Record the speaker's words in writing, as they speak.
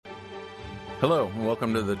Hello, and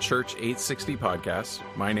welcome to the Church 860 podcast.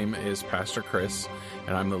 My name is Pastor Chris,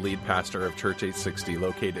 and I'm the lead pastor of Church 860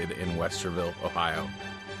 located in Westerville, Ohio.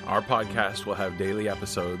 Our podcast will have daily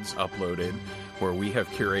episodes uploaded where we have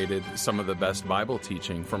curated some of the best Bible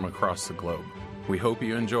teaching from across the globe. We hope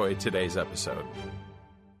you enjoy today's episode.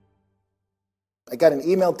 I got an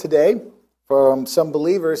email today from some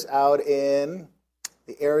believers out in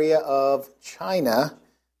the area of China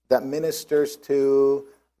that ministers to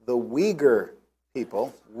the Uyghur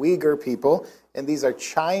people, and these are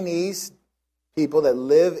Chinese people that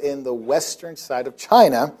live in the western side of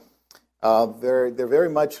China. They're very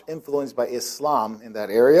much influenced by Islam in that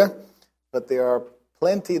area, but there are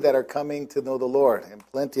plenty that are coming to know the Lord, and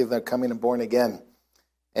plenty of them are coming and born again.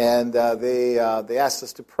 And they asked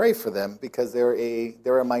us to pray for them because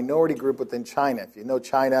they're a minority group within China. If you know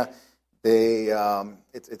China,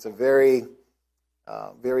 it's a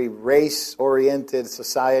very race-oriented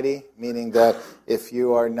society, meaning that if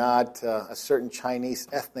you are not a certain Chinese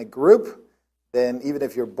ethnic group, then even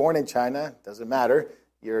if you're born in China, doesn't matter,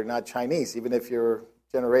 you're not Chinese, even if you're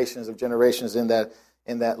generations of generations in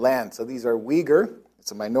that land. So these are Uyghur.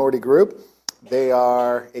 It's a minority group. They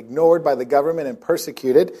are ignored by the government and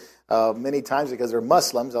persecuted many times because they're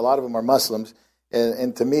Muslims. A lot of them are Muslims.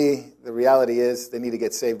 And to me, the reality is they need to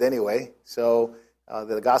get saved anyway. So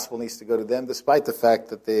the gospel needs to go to them, despite the fact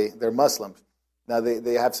that they're Muslims. Now,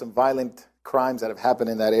 they have some violent crimes that have happened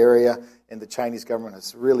in that area, and the Chinese government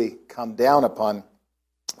has really come down upon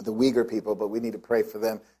the Uyghur people, but we need to pray for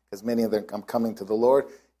them because many of them are coming to the Lord.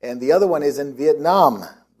 And the other one is in Vietnam,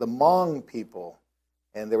 the Hmong people.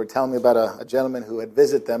 And they were telling me about a gentleman who had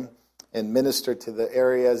visited them and ministered to the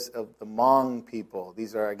areas of the Hmong people.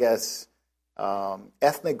 These are, I guess,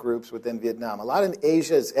 ethnic groups within Vietnam. A lot in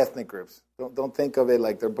Asia is ethnic groups. Don't think of it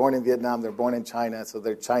like they're born in Vietnam, they're born in China, so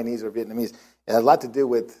they're Chinese or Vietnamese. It has a lot to do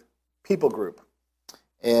with people group.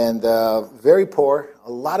 And very poor.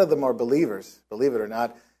 A lot of them are believers, believe it or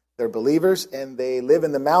not. They're believers, and they live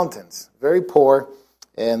in the mountains. Very poor.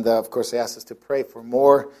 And, of course, they asked us to pray for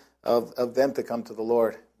more of them to come to the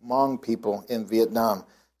Lord, Hmong people in Vietnam.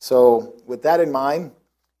 So with that in mind,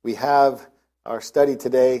 we have our study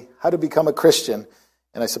today, How to Become a Christian.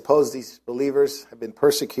 And I suppose these believers have been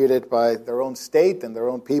persecuted by their own state and their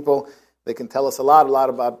own people. They can tell us a lot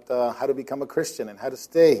about how to become a Christian and how to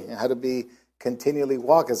stay and how to continually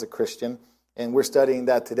walk as a Christian. And we're studying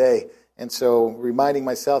that today. And so reminding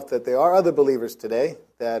myself that there are other believers today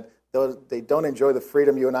that though they don't enjoy the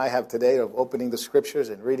freedom you and I have today of opening the Scriptures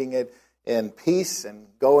and reading it in peace and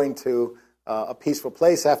going to a peaceful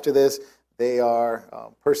place after this, they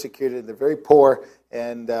are persecuted, they're very poor,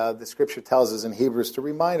 and the Scripture tells us in Hebrews to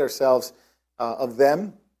remind ourselves of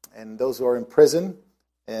them and those who are in prison.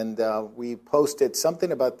 And we posted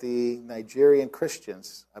something about the Nigerian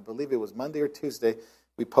Christians. I believe it was Monday or Tuesday.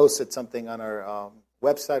 We posted something on our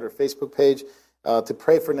website or Facebook page to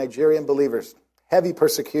pray for Nigerian believers. Heavy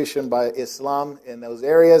persecution by Islam in those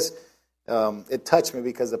areas. It touched me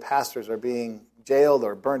because the pastors are being jailed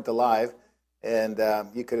or burnt alive. And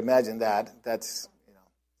you could imagine that. That's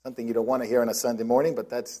something you don't want to hear on a Sunday morning, but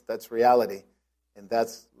that's reality. And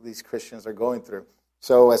that's what these Christians are going through.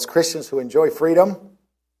 So as Christians who enjoy freedom,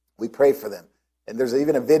 we pray for them. And there's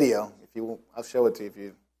even a video, I'll show it to you if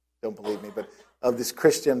you don't believe me, but of this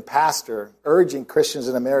Christian pastor urging Christians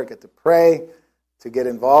in America to pray, to get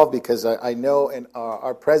involved, because I know and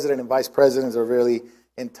our president and vice presidents are really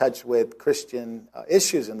in touch with Christian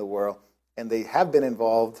issues in the world, and they have been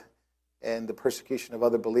involved and the persecution of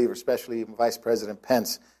other believers, especially Vice President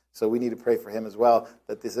Pence. So we need to pray for him as well,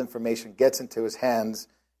 that this information gets into his hands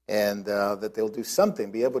and that they'll do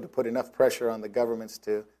something, be able to put enough pressure on the governments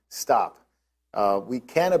to stop. We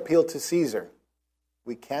can appeal to Caesar.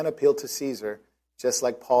 We can appeal to Caesar just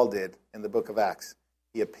like Paul did in the book of Acts.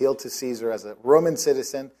 He appealed to Caesar as a Roman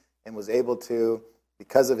citizen and was able to,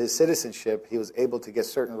 because of his citizenship, he was able to get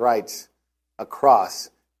certain rights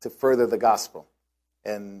across to further the gospel.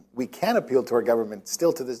 And we can appeal to our government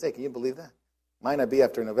still to this day. Can you believe that? Might not be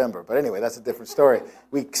after November, but anyway, that's a different story.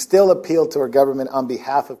 We still appeal to our government on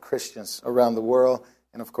behalf of Christians around the world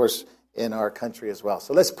and, of course, in our country as well.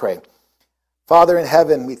 So let's pray. Father in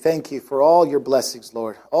heaven, we thank you for all your blessings,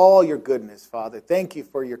 Lord, all your goodness, Father. Thank you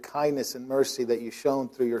for your kindness and mercy that you've shown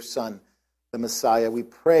through your Son, the Messiah. We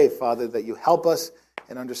pray, Father, that you help us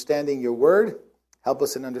in understanding your word, help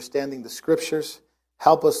us in understanding the Scriptures,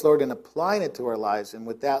 help us, Lord, in applying it to our lives. And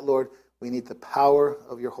with that, Lord, we need the power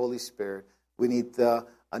of your Holy Spirit. We need the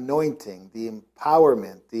anointing, the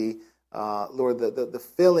empowerment, Lord, the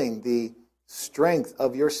filling, the strength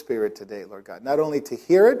of your Spirit today, Lord God. Not only to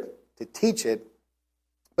hear it, to teach it,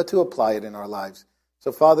 but to apply it in our lives.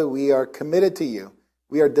 So, Father, we are committed to you.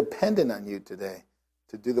 We are dependent on you today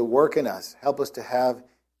to do the work in us. Help us to have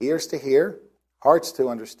ears to hear, hearts to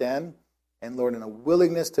understand, and, Lord, in a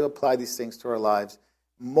willingness to apply these things to our lives,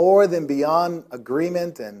 more than beyond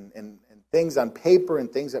agreement and things on paper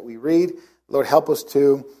and things that we read. Lord, help us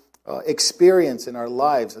to experience in our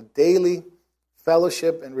lives a daily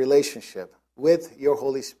fellowship and relationship with your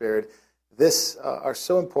Holy Spirit. This are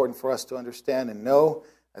so important for us to understand and know.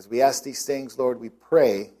 As we ask these things, Lord, we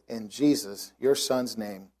pray in Jesus, your Son's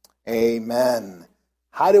name. Amen.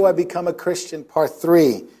 How do I become a Christian? Part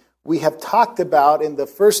 3. We have talked about in the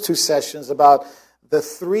first 2 sessions about the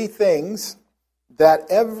 3 things that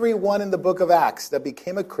everyone in the book of Acts that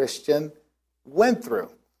became a Christian went through.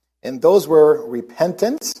 And those were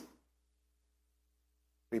repentance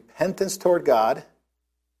toward God,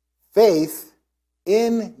 faith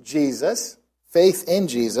in Jesus,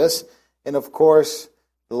 and of course,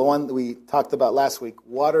 the one that we talked about last week,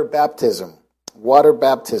 water baptism.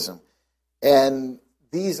 And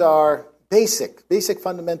these are basic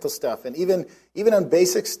fundamental stuff. And even on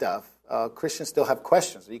basic stuff, Christians still have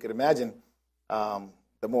questions. You could imagine the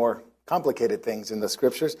more complicated things in the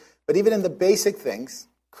scriptures. But even in the basic things,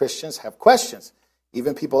 Christians have questions.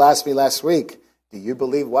 Even people asked me last week, do you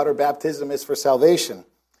believe water baptism is for salvation?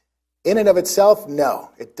 In and of itself,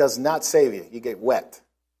 no. It does not save you. You get wet.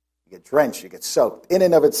 You get drenched. You get soaked. In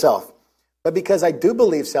and of itself. But because I do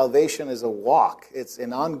believe salvation is a walk, it's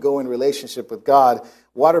an ongoing relationship with God,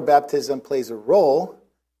 water baptism plays a role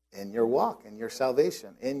in your walk, in your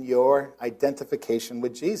salvation, in your identification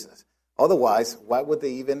with Jesus. Otherwise, why would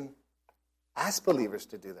they even ask believers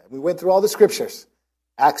to do that? We went through all the scriptures.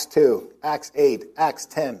 Acts 2, Acts 8, Acts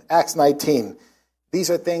 10, Acts 19. These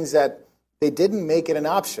are things that they didn't make it an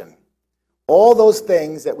option. All those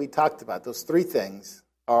things that we talked about, those 3 things,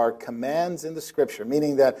 are commands in the scripture,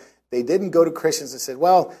 meaning that they didn't go to Christians and said,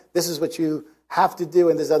 well, this is what you have to do,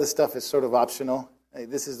 and this other stuff is sort of optional. Hey,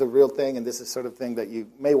 this is the real thing, and this is sort of thing that you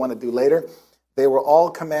may want to do later. They were all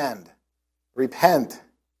command. Repent,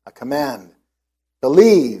 a command.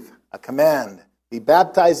 Believe, a command. Be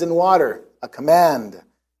baptized in water, a command.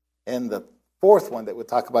 And the 4th one that we'll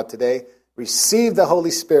talk about today, receive the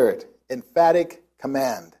Holy Spirit, emphatic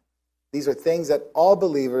command. These are things that all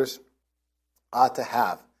believers ought to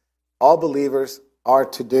have. All believers are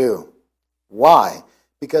to do. Why?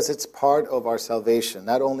 Because it's part of our salvation.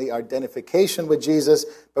 Not only our identification with Jesus,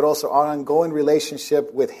 but also our ongoing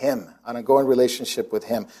relationship with Him.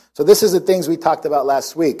 So this is the things we talked about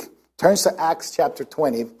last week. Turn to Acts chapter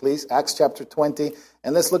 20, please. Acts chapter 20.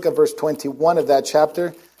 And let's look at verse 21 of that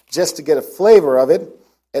chapter, just to get a flavor of it.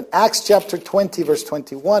 In Acts chapter 20, verse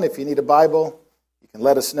 21, if you need a Bible, you can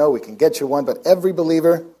let us know. We can get you one. But every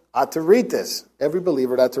believer ought to read this. Every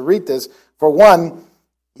believer ought to read this. For one,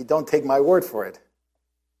 you don't take my word for it.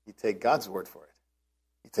 You take God's word for it.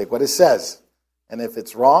 You take what it says. And if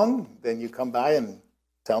it's wrong, then you come by and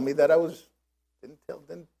tell me that I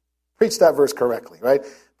didn't preach that verse correctly, right?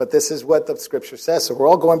 But this is what the scripture says. So we're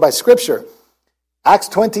all going by scripture. Acts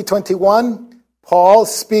 20:21, Paul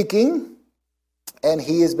speaking, and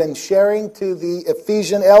he has been sharing to the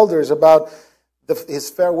Ephesian elders about his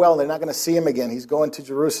farewell. They're not going to see him again. He's going to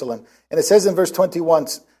Jerusalem. And it says in verse 21,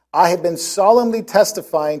 I have been solemnly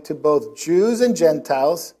testifying to both Jews and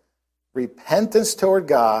Gentiles, repentance toward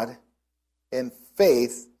God and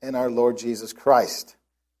faith in our Lord Jesus Christ.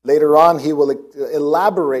 Later on, he will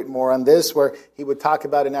elaborate more on this, where he would talk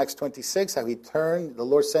about in Acts 26 how the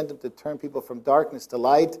Lord sent him to turn people from darkness to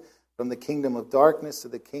light, from the kingdom of darkness to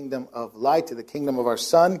the kingdom of light, to the kingdom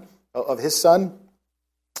of his Son,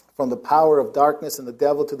 from the power of darkness and the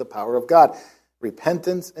devil to the power of God.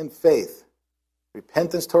 Repentance and faith.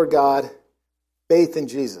 Repentance toward God, faith in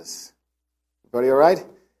Jesus. Everybody all right?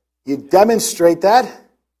 You demonstrate that,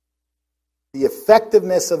 the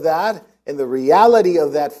effectiveness of that, and the reality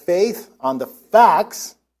of that faith on the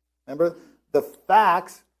facts. Remember, the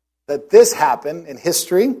facts that this happened in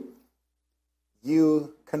history.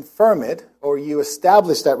 You confirm it, or you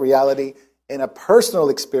establish that reality in a personal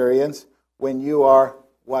experience when you are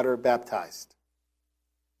water baptized.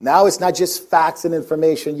 Now it's not just facts and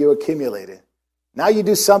information you accumulated. Now you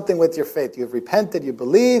do something with your faith. You've repented, you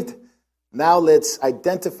believed. Now let's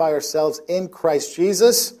identify ourselves in Christ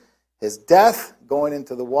Jesus, His death, going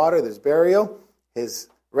into the water, His burial, His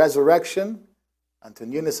resurrection unto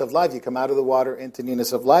newness of life. You come out of the water into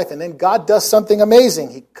newness of life. And then God does something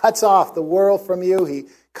amazing. He cuts off the world from you. He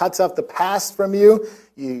cuts off the past from you.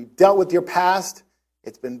 You dealt with your past.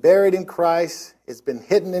 It's been buried in Christ. It's been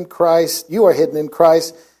hidden in Christ. You are hidden in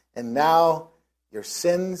Christ. And now your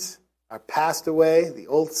sins are passed away. The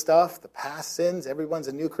old stuff, the past sins. Everyone's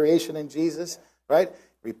a new creation in Jesus. right?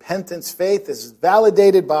 Repentance, faith is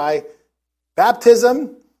validated by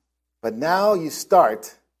baptism, but now you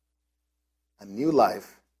start a new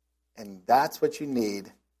life, and that's what you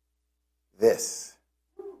need, this,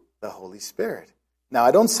 the Holy Spirit. Now,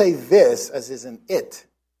 I don't say this as is an it,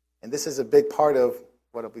 and this is a big part of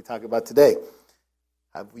what I'll be talking about today.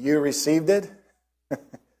 Have you received it?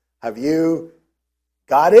 Have you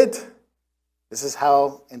got it? This is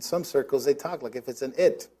how, in some circles, they talk, like if it's an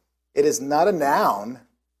it. It is not a noun,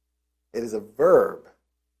 it is a verb.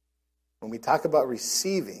 When we talk about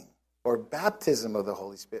receiving or baptism of the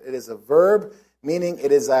Holy Spirit, it is a verb, meaning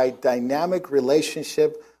it is a dynamic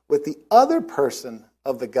relationship with the other person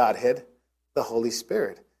of the Godhead, the Holy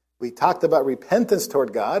Spirit. We talked about repentance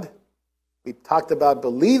toward God. We talked about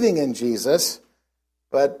believing in Jesus,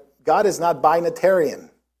 but God is not binitarian.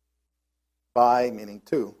 Bi meaning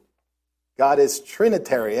two. God is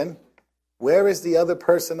Trinitarian. Where is the other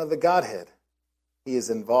person of the Godhead? He is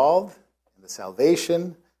involved in the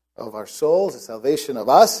salvation of our souls, the salvation of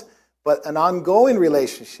us, but an ongoing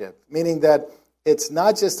relationship, meaning that it's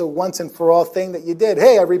not just a once and for all thing that you did.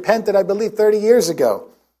 Hey, I repented, I believe, 30 years ago.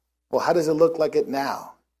 Well, how does it look like it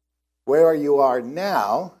now? Where you are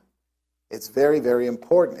now, it's very, very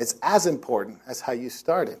important. It's as important as how you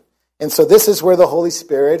started. And so this is where the Holy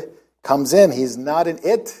Spirit comes in. He's not an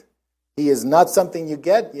it. He is not something you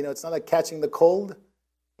get. You know, it's not like catching the cold.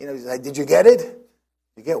 You know, he's like, did you get it?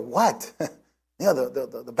 You get what?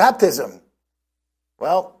 The baptism.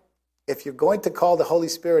 Well, if you're going to call the Holy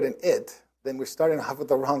Spirit an it, then we're starting off with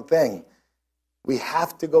the wrong thing. We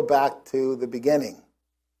have to go back to the beginning.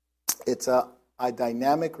 It's a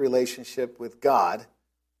dynamic relationship with God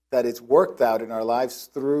that is worked out in our lives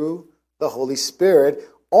through the Holy Spirit,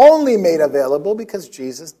 only made available because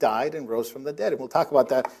Jesus died and rose from the dead. And we'll talk about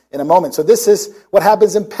that in a moment. So this is what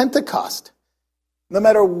happens in Pentecost. No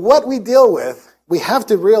matter what we deal with, we have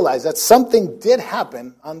to realize that something did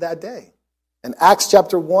happen on that day. In Acts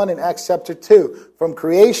chapter 1 and Acts chapter 2, from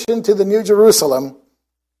creation to the New Jerusalem,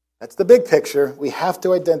 that's the big picture. We have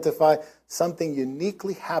to identify something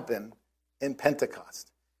uniquely happened in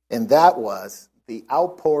Pentecost. And that was the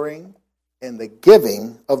outpouring and the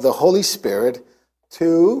giving of the Holy Spirit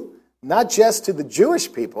to, not just to the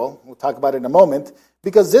Jewish people, we'll talk about it in a moment,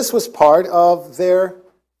 because this was part of their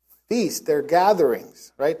feast, their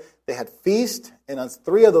gatherings, right? They had feast, and on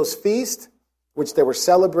 3 of those feasts, which they were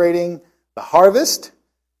celebrating the harvest,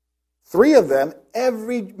 3 of them,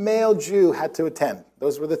 every male Jew had to attend.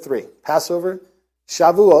 Those were the 3. Passover,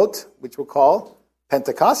 Shavuot, which we'll call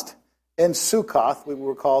Pentecost, and Sukkoth, we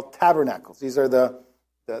will call Tabernacles. These are the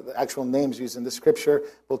actual names used in the Scripture.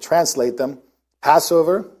 We'll translate them.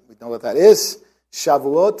 Passover, we know what that is.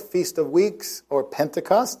 Shavuot, Feast of Weeks, or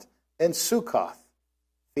Pentecost. And Sukkoth,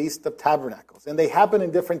 Feast of Tabernacles. And they happen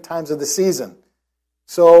in different times of the season.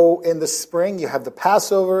 So in the spring, you have the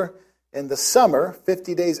Passover. In the summer,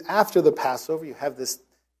 50 days after the Passover, you have this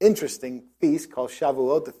interesting feast called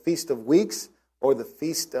Shavuot, the Feast of Weeks, or the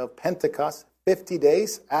Feast of Pentecost. 50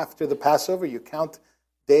 days after the Passover, you count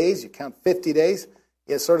days, you count 50 days.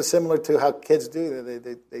 It's sort of similar to how kids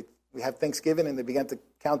do. We have Thanksgiving and they began to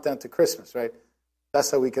count down to Christmas, right?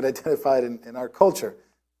 That's how we could identify it in our culture.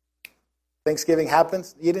 Thanksgiving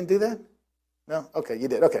happens. You didn't do that? No? Okay, you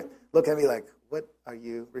did. Okay. Look at me like, what are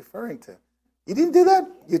you referring to? You didn't do that?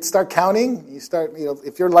 You'd start counting. You start,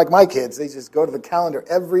 if you're like my kids, they just go to the calendar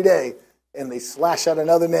every day and they slash out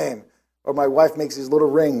another name. Or my wife makes these little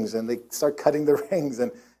rings and they start cutting the rings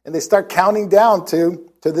and they start counting down to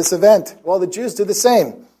this event. Well, the Jews do the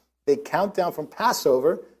same. They count down from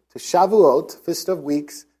Passover to Shavuot, Feast of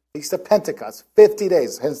Weeks, Feast of Pentecost, 50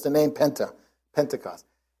 days, hence the name Pentecost.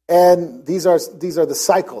 And these are the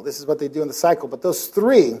cycle. This is what they do in the cycle. But those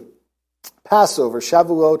 3, Passover,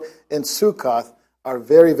 Shavuot, and Sukkoth, are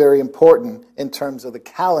very, very important in terms of the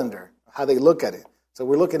calendar, how they look at it. So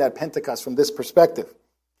we're looking at Pentecost from this perspective.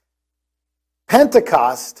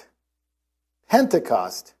 Pentecost,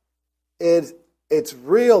 it's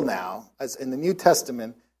real now, as in the New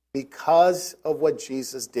Testament, because of what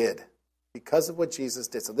Jesus did. Because of what Jesus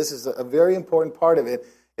did. So this is a very important part of it,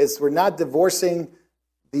 is we're not divorcing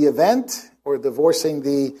the event or divorcing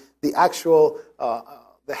the actual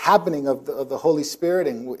the happening of the Holy Spirit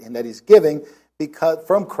and that He's giving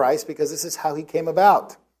from Christ, because this is how He came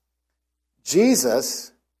about.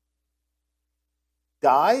 Jesus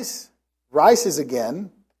dies, rises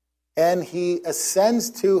again, and He ascends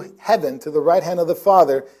to heaven, to the right hand of the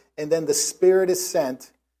Father, and then the Spirit is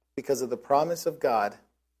sent because of the promise of God.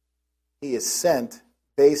 He is sent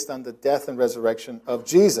based on the death and resurrection of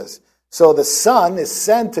Jesus. So the Son is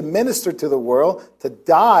sent to minister to the world, to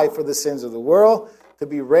die for the sins of the world, to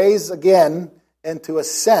be raised again, and to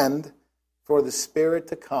ascend for the Spirit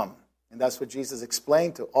to come. And that's what Jesus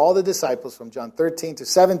explained to all the disciples from John 13 to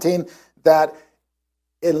 17, that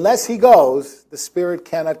unless he goes, the Spirit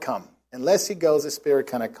cannot come. Unless he goes, the Spirit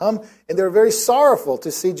cannot come. And they're very sorrowful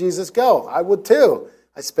to see Jesus go. I would too.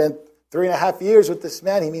 I spent 3.5 years with this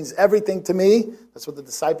man. He means everything to me. That's what the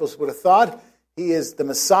disciples would have thought. He is the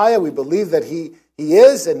Messiah. We believe that he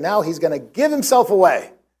is, and now he's going to give himself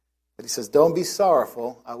away. But he says, don't be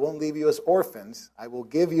sorrowful. I won't leave you as orphans. I will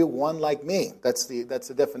give you one like me. That's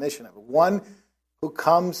the definition of it. One who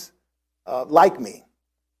comes like me.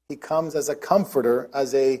 He comes as a comforter,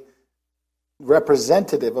 as a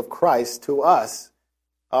representative of Christ to us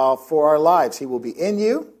for our lives. He will be in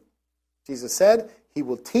you, Jesus said. He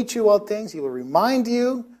will teach you all things. He will remind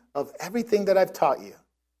you of everything that I've taught you.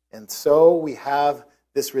 And so we have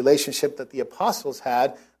this relationship that the apostles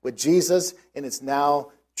had with Jesus, and it's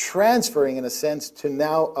now transferring, in a sense, to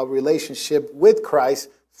now a relationship with Christ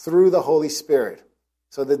through the Holy Spirit.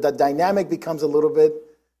 So that the dynamic becomes a little bit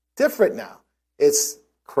different now. It's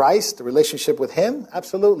Christ, the relationship with him,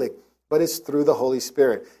 absolutely, but it's through the Holy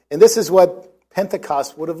Spirit. And this is what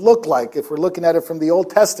Pentecost would have looked like if we're looking at it from the Old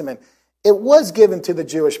Testament. It was given to the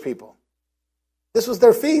Jewish people. This was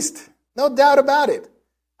their feast, no doubt about it.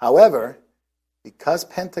 However, because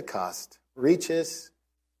Pentecost reaches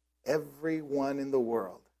everyone in the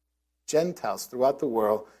world, Gentiles throughout the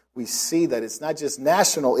world, we see that it's not just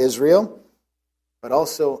national Israel, but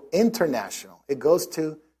also international. It goes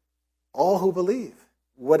to all who believe.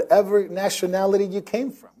 Whatever nationality you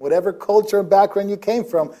came from, whatever culture and background you came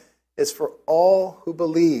from, is for all who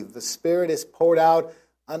believe. The Spirit is poured out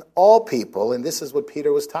on all people, and this is what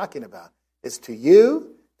Peter was talking about. It's to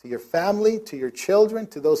you, to your family, to your children,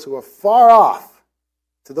 to those who are far off.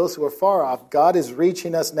 To those who are far off, God is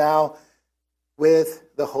reaching us now with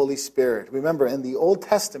the Holy Spirit. Remember, in the Old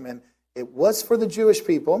Testament, it was for the Jewish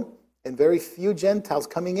people and very few Gentiles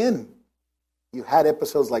coming in. You had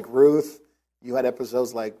episodes like Ruth, you had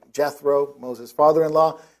episodes like Jethro, Moses'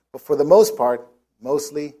 father-in-law, but for the most part,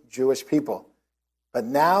 mostly Jewish people. But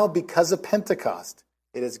now, because of Pentecost,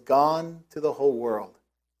 it has gone to the whole world.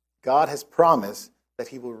 God has promised that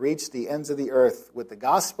he will reach the ends of the earth with the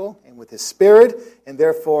gospel and with his Spirit, and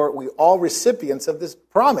therefore we all recipients of this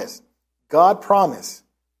promise. God promised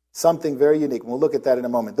something very unique. We'll look at that in a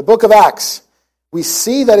moment. The book of Acts. We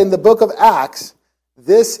see that in the book of Acts,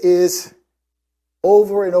 this is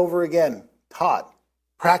over and over again taught,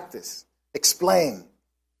 practiced, explained.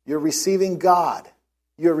 You're receiving God.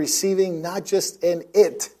 You're receiving not just an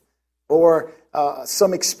it or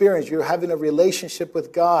some experience. You're having a relationship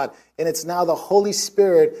with God. And it's now the Holy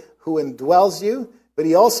Spirit who indwells you, but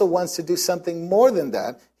he also wants to do something more than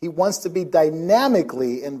that. He wants to be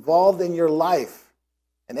dynamically involved in your life.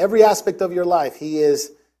 In every aspect of your life, he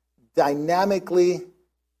is dynamically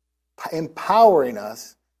empowering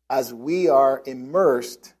us as we are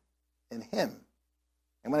immersed in him.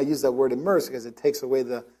 I'm going to use that word immersed because it takes away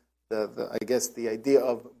the idea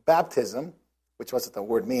of baptism, which was what the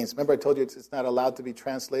word means. Remember I told you it's not allowed to be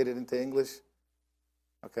translated into English?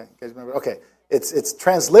 Okay, you guys remember? Okay, it's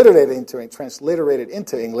transliterated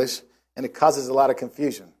into English, and it causes a lot of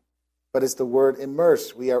confusion. But it's the word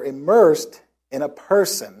immersed. We are immersed in a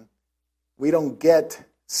person. We don't get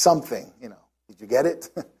something, Did you get it?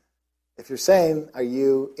 If you're saying, are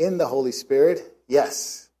you in the Holy Spirit?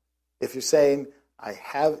 Yes. If you're saying,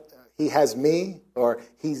 he has me, or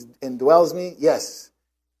he indwells me, yes.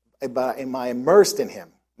 But am I immersed in him?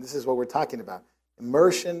 This is what we're talking about.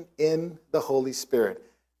 Immersion in the Holy Spirit.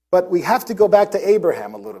 But we have to go back to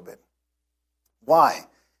Abraham a little bit. Why?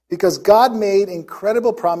 Because God made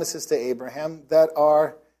incredible promises to Abraham that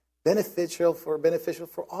are beneficial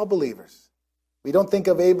for all believers. We don't think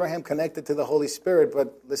of Abraham connected to the Holy Spirit,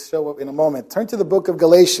 but let's show up in a moment. Turn to the book of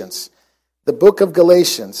Galatians. The book of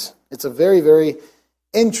Galatians. It's a very, very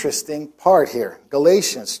interesting part here.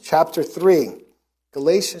 Galatians chapter 3.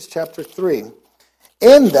 Galatians chapter 3.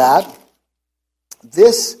 In that,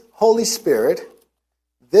 this Holy Spirit,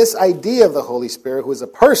 this idea of the Holy Spirit, who is a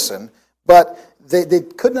person, but they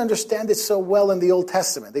couldn't understand it so well in the Old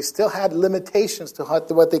Testament. They still had limitations to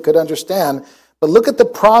what they could understand. But look at the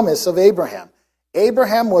promise of Abraham.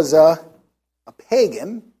 Abraham was a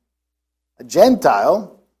pagan, a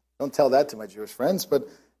Gentile. Don't tell that to my Jewish friends, but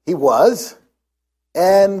he was.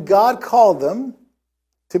 And God called them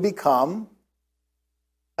to become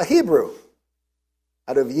a Hebrew.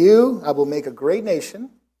 Out of you, I will make a great nation.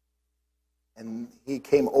 And he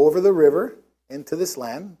came over the river into this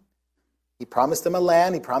land. He promised them a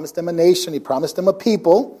land. He promised them a nation. He promised them a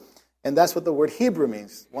people. And that's what the word Hebrew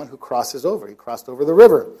means, one who crosses over. He crossed over the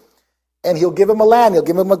river. And he'll give him a land. He'll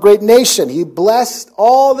give him a great nation. He blessed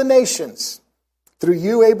all the nations. Through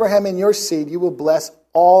you, Abraham, and your seed, you will bless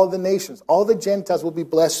all the nations. All the Gentiles will be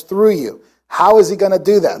blessed through you. How is he going to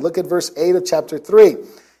do that? Look at verse 8 of chapter 3.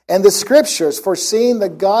 And the scriptures, foreseeing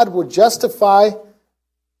that God will justify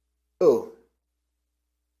who?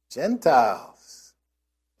 Gentiles.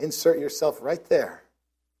 Insert yourself right there.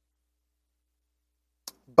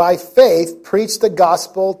 By faith, preach the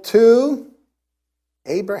gospel to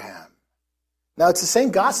Abraham. Now, it's the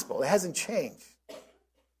same gospel. It hasn't changed.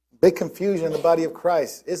 Big confusion in the body of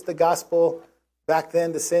Christ. Is the gospel back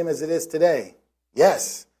then the same as it is today?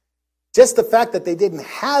 Yes. Just the fact that they didn't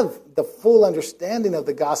have the full understanding of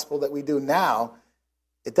the gospel that we do now,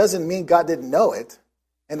 it doesn't mean God didn't know it.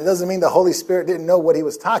 And it doesn't mean the Holy Spirit didn't know what he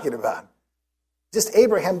was talking about. Just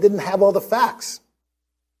Abraham didn't have all the facts.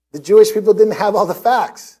 The Jewish people didn't have all the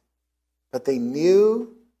facts. But they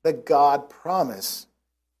knew that God promised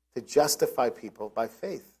to justify people by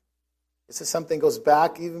faith. This is something that goes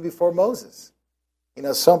back even before Moses.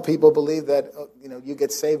 Some people believe that, you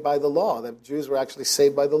get saved by the law, that Jews were actually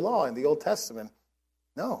saved by the law in the Old Testament.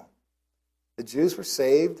 No. The Jews were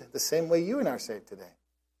saved the same way you and I are saved today,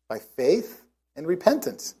 by faith and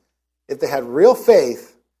repentance. If they had real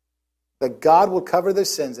faith that God would cover their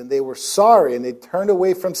sins and they were sorry and they turned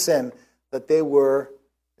away from sin, that their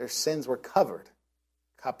sins were covered.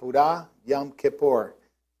 Kapura, Yom Kippur.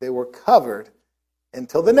 They were covered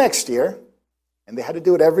until the next year, and they had to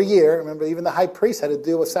do it every year. Remember, even the high priest had to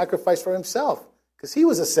do a sacrifice for himself because he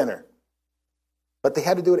was a sinner. But they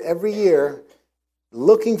had to do it every year,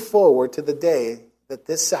 looking forward to the day that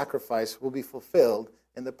this sacrifice will be fulfilled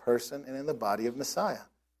in the person and in the body of Messiah.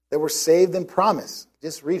 They were saved in promise.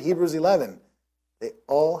 Just read Hebrews 11. They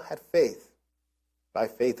all had faith. By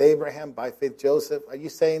faith Abraham, by faith Joseph. Are you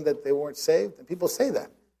saying that they weren't saved? And people say that.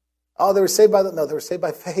 Oh, they were saved by no, they were saved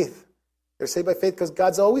by faith. They're saved by faith because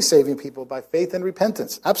God's always saving people by faith and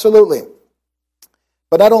repentance. Absolutely.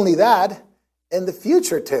 But not only that, in the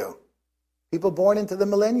future too. People born into the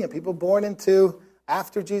millennium, people born into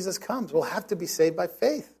after Jesus comes will have to be saved by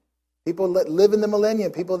faith. People that live in the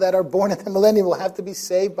millennium, people that are born in the millennium will have to be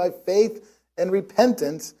saved by faith and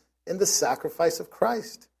repentance in the sacrifice of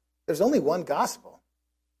Christ. There's only one gospel.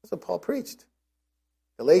 That's what Paul preached.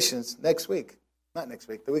 Galatians next week. Not next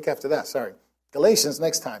week, the week after that, sorry. Galatians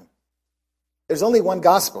next time. There's only one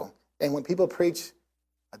gospel. And when people preach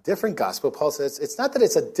a different gospel, Paul says, it's not that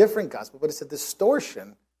it's a different gospel, but it's a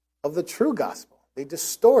distortion of the true gospel. They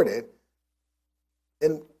distort it.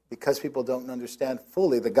 And because people don't understand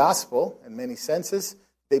fully the gospel in many senses,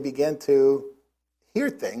 they begin to hear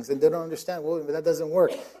things and they don't understand, well, that doesn't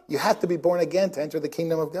work. You have to be born again to enter the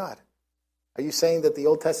kingdom of God. Are you saying that the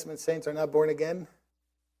Old Testament saints are not born again?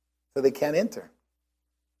 So they can't enter?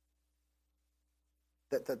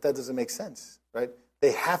 That doesn't make sense, right?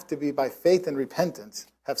 They have to be by faith and repentance,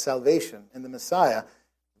 have salvation in the Messiah.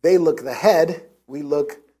 They look ahead, we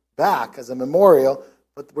look back as a memorial,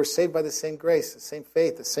 but we're saved by the same grace, the same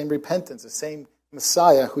faith, the same repentance, the same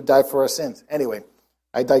Messiah who died for our sins. Anyway,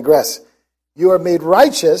 I digress. You are made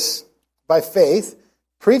righteous by faith.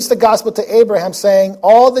 Preach the gospel to Abraham, saying,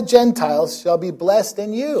 all the Gentiles shall be blessed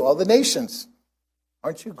in you, all the nations.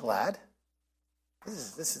 Aren't you glad?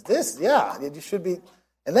 This, yeah. You should be,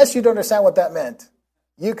 unless you don't understand what that meant,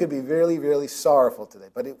 you could be really, really sorrowful today.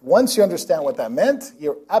 But once you understand what that meant,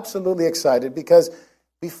 you're absolutely excited because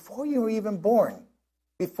before you were even born,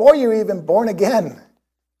 before you were even born again,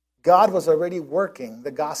 God was already working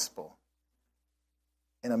the gospel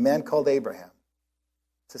in a man called Abraham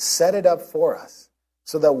to set it up for us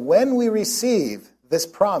so that when we receive this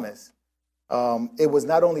promise, it was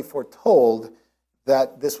not only foretold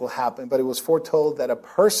that this will happen, but it was foretold that a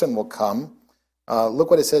person will come.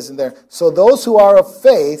 Look what it says in there. So those who are of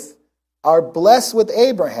faith are blessed with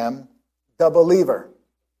Abraham, the believer.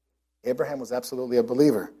 Abraham was absolutely a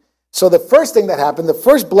believer. So the first thing that happened, the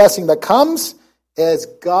first blessing that comes is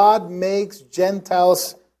God makes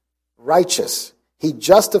Gentiles righteous. He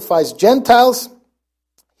justifies Gentiles.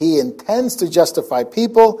 He intends to justify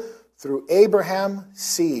people through Abraham's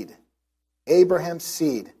seed. Abraham's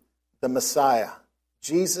seed, the Messiah.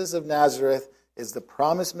 Jesus of Nazareth is the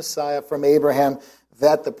promised Messiah from Abraham.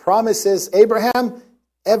 That the promise is, Abraham,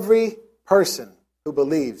 every person who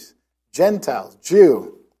believes, Gentiles,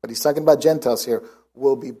 Jew, but he's talking about Gentiles here,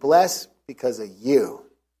 will be blessed because of you.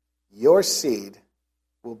 Your seed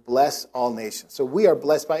will bless all nations. So we are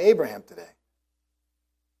blessed by Abraham today.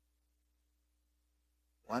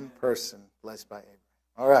 One person blessed by Abraham.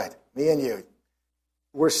 All right, me and you.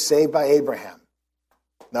 We're saved by Abraham.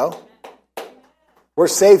 No? We're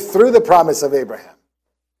saved through the promise of Abraham.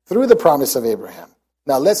 Through the promise of Abraham.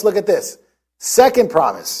 Now let's look at this. Second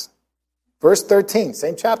promise. Verse 13,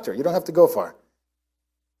 same chapter. You don't have to go far.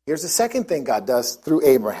 Here's the second thing God does through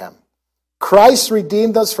Abraham. Christ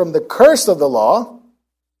redeemed us from the curse of the law,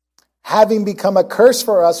 having become a curse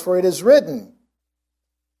for us, for it is written,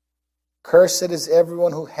 cursed is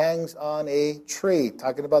everyone who hangs on a tree.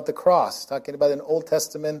 Talking about the cross, talking about an Old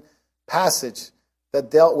Testament passage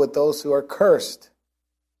that dealt with those who are cursed.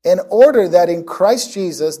 In order that in Christ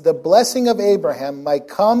Jesus, the blessing of Abraham might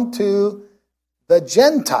come to the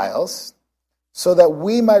Gentiles, so that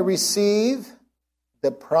we might receive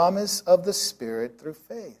the promise of the Spirit through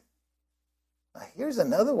faith. Now, here's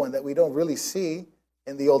another one that we don't really see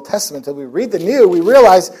in the Old Testament. Until we read the New, we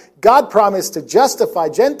realize God promised to justify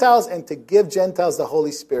Gentiles and to give Gentiles the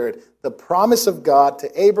Holy Spirit. The promise of God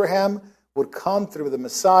to Abraham would come through the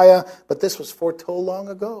Messiah, but this was foretold long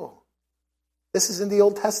ago. This is in the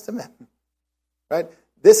Old Testament, right?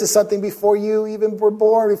 This is something before you even were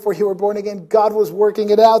born, before you were born again. God was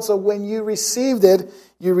working it out. So when you received it,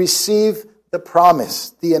 you received the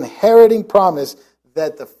promise, the inheriting promise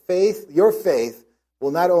that your faith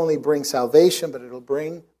will not only bring salvation, but it'll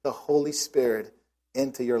bring the Holy Spirit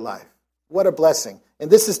into your life. What a blessing.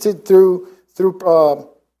 And this is through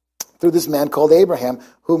this man called Abraham,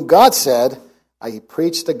 whom God said, I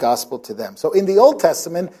preached the gospel to them. So in the Old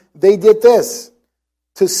Testament, they did this.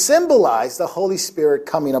 To symbolize the Holy Spirit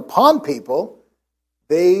coming upon people,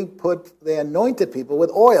 they anointed people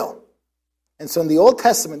with oil. And so in the Old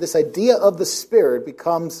Testament, this idea of the Spirit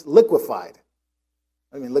becomes liquefied.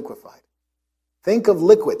 I mean liquefied. Think of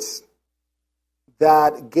liquids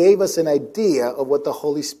that gave us an idea of what the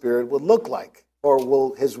Holy Spirit would look like,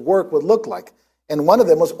 or his work would look like. And one of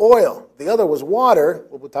them was oil. The other was water.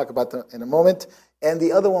 We'll talk about that in a moment. And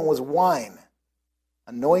the other one was wine.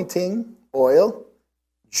 Anointing, oil.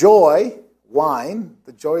 Joy, wine,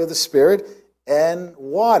 the joy of the Spirit, and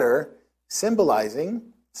water,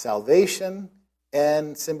 symbolizing salvation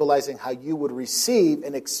and symbolizing how you would receive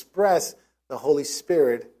and express the Holy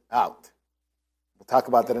Spirit out. We'll talk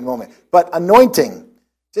about that in a moment. But anointing,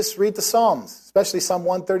 just read the Psalms, especially Psalm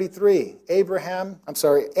 133.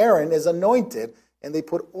 Aaron is anointed, and they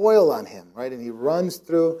put oil on him, right? And he runs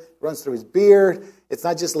through his beard. It's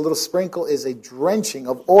not just a little sprinkle, it's a drenching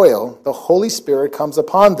of oil. The Holy Spirit comes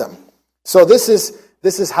upon them. So this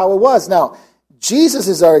is how it was. Now, Jesus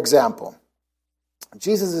is our example.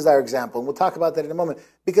 Jesus is our example, and we'll talk about that in a moment,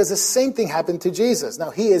 because the same thing happened to Jesus.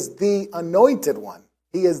 Now, he is the anointed one.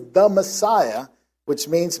 He is the Messiah, which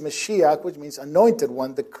means Mashiach, which means anointed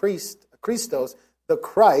one, the Christos, the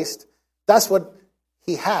Christ. That's what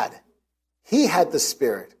he had. He had the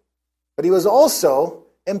Spirit, but he was also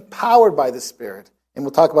empowered by the Spirit. And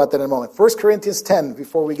we'll talk about that in a moment. 1 Corinthians 10,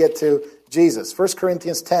 before we get to Jesus. 1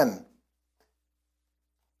 Corinthians 10.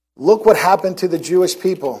 Look what happened to the Jewish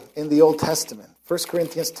people in the Old Testament. 1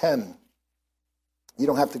 Corinthians 10. You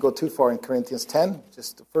don't have to go too far in Corinthians 10,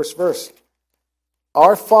 just the first verse.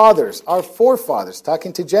 Our fathers, our forefathers,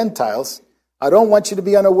 talking to Gentiles, I don't want you to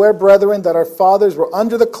be unaware, brethren, that our fathers were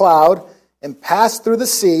under the cloud and passed through the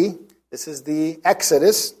sea. This is the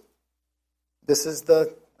Exodus. This is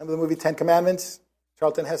remember the movie 10 Commandments?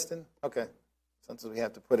 Charlton Heston? Okay. Sometimes we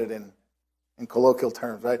have to put it in colloquial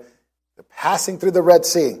terms, right? They're passing through the Red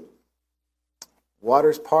Sea.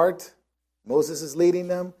 Waters part. Moses is leading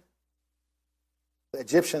them. The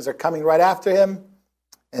Egyptians are coming right after him.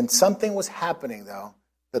 And something was happening, though,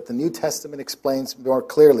 that the New Testament explains more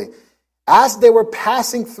clearly. As they were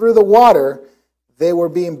passing through the water, they were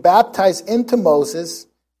being baptized into Moses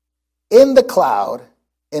in the cloud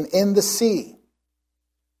and in the sea.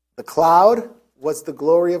 The cloud was the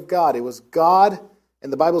glory of God. It was God,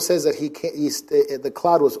 and the Bible says that the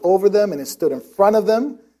cloud was over them and it stood in front of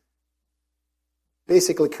them,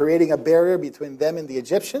 basically creating a barrier between them and the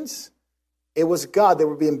Egyptians. It was God. They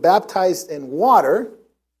were being baptized in water,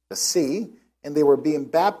 the sea, and they were being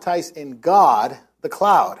baptized in God, the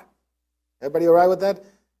cloud. Everybody all right with that?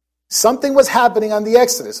 Something was happening on the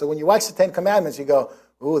Exodus. So when you watch the 10 Commandments, you go,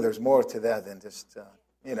 ooh, there's more to that than just,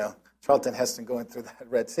 Charlton Heston going through that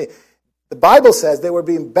Red Sea. The Bible says they were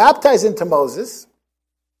being baptized into Moses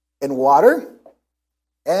in water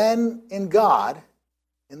and in God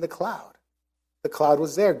in the cloud. The cloud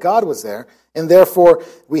was there. God was there. And therefore,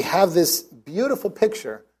 we have this beautiful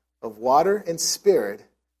picture of water and spirit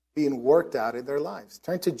being worked out in their lives.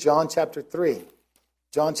 Turn to John chapter 3.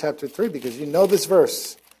 John chapter 3, because you know this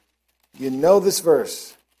verse. You know this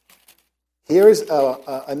verse. Here's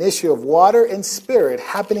an issue of water and spirit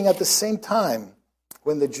happening at the same time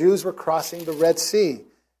when the Jews were crossing the Red Sea.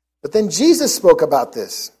 But then Jesus spoke about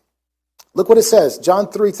this. Look what it says, John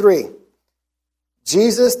 3:3.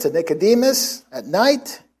 Jesus to Nicodemus at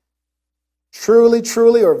night, truly,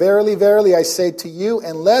 truly, or verily, verily, I say to you,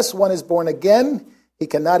 unless one is born again, he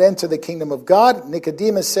cannot enter the kingdom of God.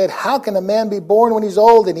 Nicodemus said, how can a man be born when he's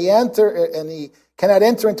old and he cannot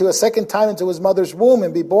enter into a second time into his mother's womb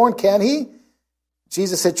and be born, can he?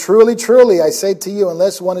 Jesus said, truly, truly, I say to you,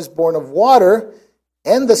 unless one is born of water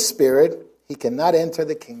and the Spirit, he cannot enter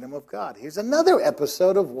the kingdom of God. Here's another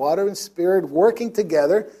episode of water and Spirit working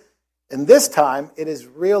together. And this time, it is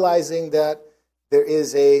realizing that there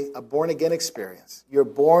is a born-again experience. You're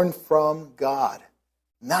born from God.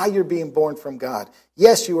 Now you're being born from God.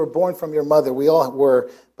 Yes, you were born from your mother. We all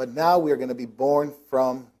were. But now we are going to be born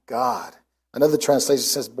from God. Another translation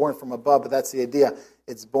says born from above, but that's the idea.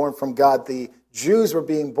 It's born from God. The Jews were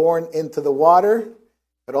being born into the water,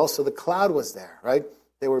 but also the cloud was there, right?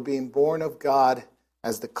 They were being born of God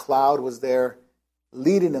as the cloud was there,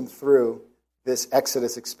 leading them through this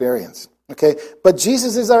Exodus experience. Okay, but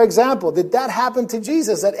Jesus is our example. Did that happen to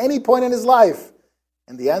Jesus at any point in his life?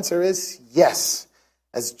 And the answer is yes.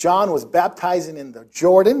 As John was baptizing in the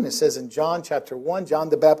Jordan, it says in John chapter 1, John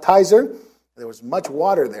the baptizer, there was much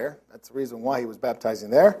water there. That's the reason why he was baptizing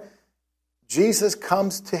there. Jesus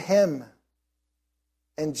comes to him.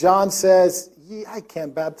 And John says, I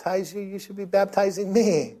can't baptize you. You should be baptizing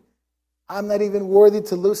me. I'm not even worthy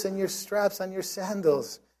to loosen your straps on your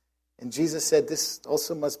sandals. And Jesus said, this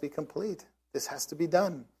also must be complete. This has to be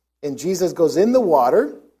done. And Jesus goes in the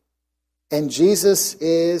water. And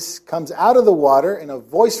Jesus comes out of the water, and a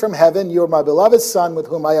voice from heaven, you are my beloved Son, with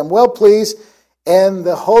whom I am well pleased. And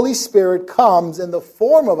the Holy Spirit comes in the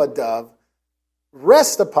form of a dove,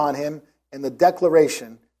 rests upon him, and the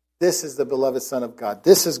declaration, this is the beloved Son of God.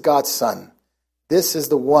 This is God's Son. This is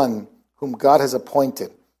the one whom God has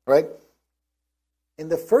appointed. Right? In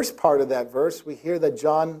the first part of that verse, we hear that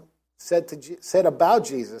John said about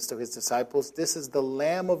Jesus to his disciples, this is the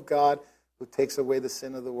Lamb of God who takes away the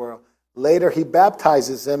sin of the world. Later, he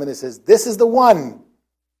baptizes them and he says, this is the one.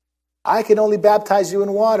 I can only baptize you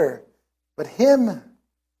in water, but him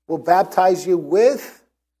will baptize you with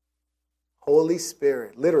Holy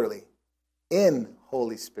Spirit. Literally, in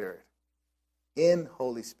Holy Spirit. In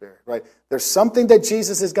Holy Spirit, right? There's something that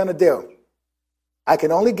Jesus is going to do. I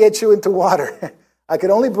can only get you into water. I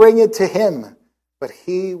can only bring you to him, but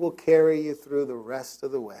he will carry you through the rest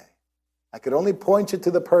of the way. I could only point you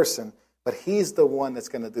to the person, but he's the one that's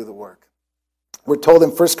going to do the work. We're told in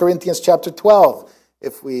 1 Corinthians chapter 12,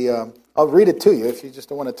 I'll read it to you if you just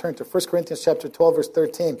don't want to turn to 1 Corinthians chapter 12, verse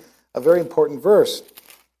 13, a very important verse.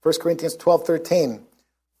 1 Corinthians 12, 13.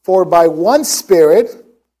 For by one Spirit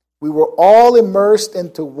we were all immersed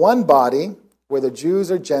into one body, whether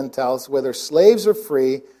Jews or Gentiles, whether slaves or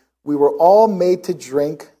free, we were all made to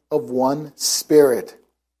drink of one Spirit.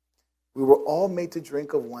 We were all made to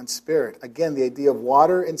drink of one Spirit. Again, the idea of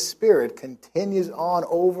water and Spirit continues on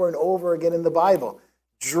over and over again in the Bible.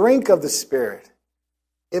 Drink of the Spirit.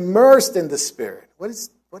 Immersed in the Spirit. What is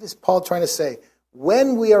Paul trying to say?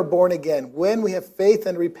 When we are born again, when we have faith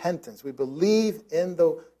and repentance, we believe in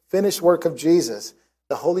the finished work of Jesus,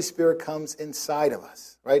 the Holy Spirit comes inside of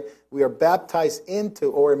us, right? We are baptized into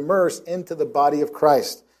or immersed into the body of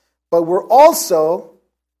Christ. But we're also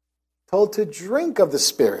told to drink of the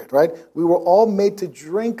Spirit, right? We were all made to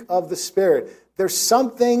drink of the Spirit. There's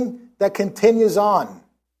something that continues on.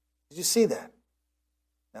 Did you see that?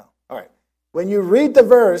 No. All right. When you read the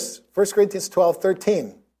verse, 1 Corinthians 12,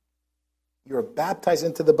 13, you are baptized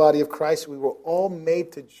into the body of Christ. We were all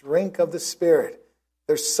made to drink of the Spirit.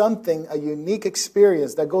 There's something, a unique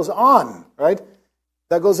experience that goes on, right?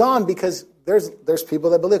 That goes on because there's people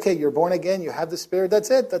that believe, okay, you're born again, you have the Spirit,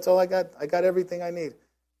 that's it. That's all I got. I got everything I need.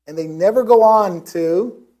 And they never go on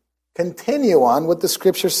to continue on what the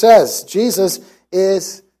Scripture says. Jesus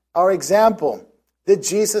is our example. Did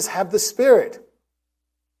Jesus have the Spirit?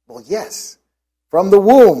 Well, yes. From the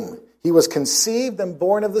womb, he was conceived and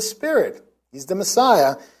born of the Spirit. He's the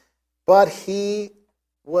Messiah, but he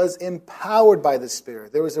was empowered by the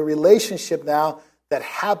Spirit. There was a relationship now that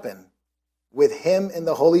happened with him and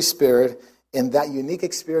the Holy Spirit, and that unique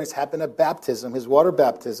experience happened at baptism, his water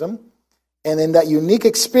baptism. And in that unique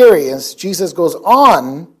experience, Jesus goes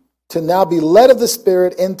on to now be led of the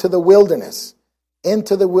Spirit into the wilderness.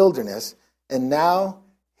 And now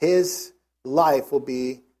his life will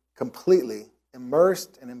be completely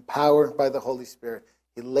immersed and empowered by the Holy Spirit.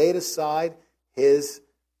 He laid aside his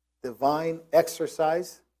divine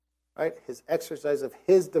exercise, right? His exercise of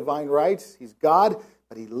his divine rights. He's God,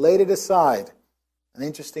 but he laid it aside. An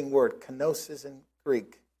interesting word, kenosis in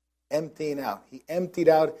Greek, emptying out. He emptied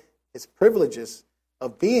out his privileges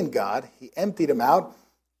of being God. He emptied them out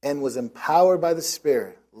and was empowered by the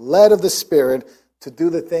Spirit, led of the Spirit to do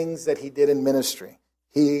the things that he did in ministry.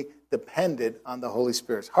 He depended on the Holy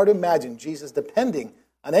Spirit. It's hard to imagine Jesus depending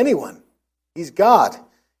on anyone. He's God.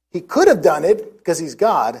 He could have done it because he's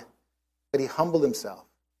God, but he humbled himself.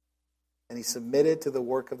 And he submitted to the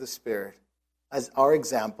work of the Spirit as our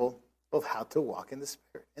example of how to walk in the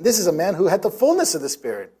Spirit. And this is a man who had the fullness of the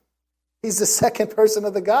Spirit. He's the second person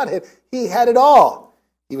of the Godhead. He had it all.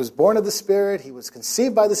 He was born of the Spirit. He was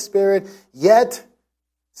conceived by the Spirit. Yet,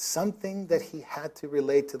 something that he had to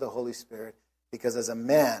relate to the Holy Spirit, because as a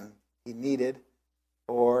man, he needed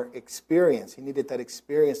that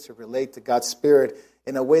experience to relate to God's Spirit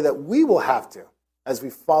in a way that we will have to as we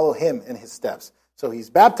follow him in his steps. So he's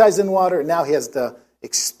baptized in water, and now he has the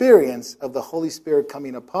experience of the Holy Spirit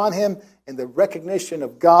coming upon him and the recognition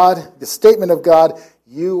of God, the statement of God,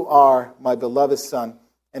 "You are my beloved Son,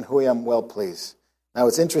 in whom I am well pleased." Now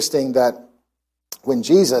it's interesting that when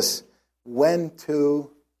Jesus went to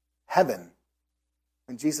heaven,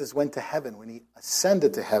 when he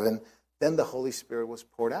ascended to heaven, then the Holy Spirit was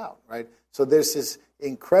poured out, right? So there's this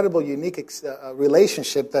incredible, unique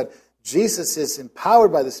relationship that Jesus is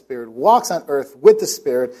empowered by the Spirit, walks on earth with the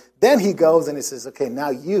Spirit, then he goes and he says, okay, now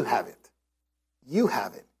you have it. You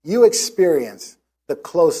have it. You experience the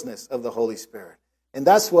closeness of the Holy Spirit. And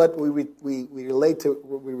that's what we relate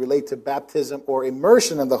to baptism or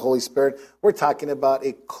immersion in the Holy Spirit. We're talking about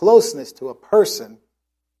a closeness to a person,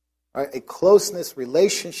 right? A closeness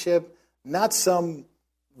relationship, not some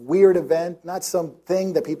weird event, not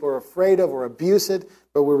something that people are afraid of or abuse it,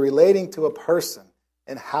 but we're relating to a person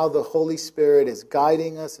and how the Holy Spirit is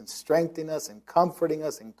guiding us and strengthening us and comforting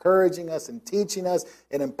us, encouraging us and teaching us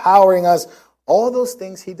and empowering us. All those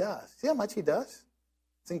things he does. See how much he does?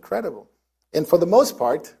 It's incredible. And for the most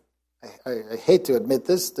part, I hate to admit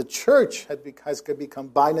this, the church has become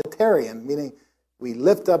binitarian, meaning we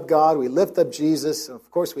lift up God, we lift up Jesus, and of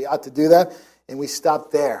course we ought to do that, and we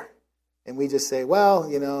stop there. And we just say, well,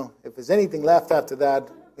 if there's anything left after that,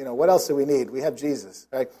 what else do we need? We have Jesus,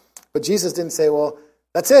 right? But Jesus didn't say, well,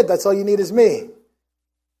 that's it, that's all you need is me.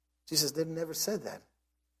 Jesus never said that.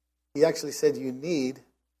 He actually said you need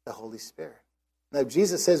the Holy Spirit. Now, if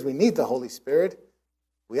Jesus says we need the Holy Spirit,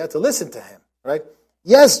 we have to listen to him, right?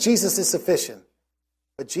 Yes, Jesus is sufficient.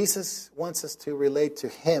 But Jesus wants us to relate to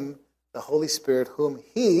him, the Holy Spirit, whom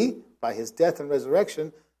he, by his death and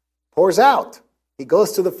resurrection, pours out. He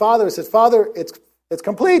goes to the Father and says, Father, it's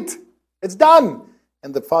complete. It's done.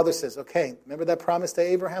 And the Father says, okay, remember that promise to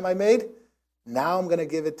Abraham I made? Now I'm going to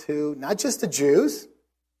give it to not just the Jews,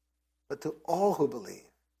 but to all who believe.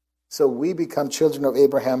 So we become children of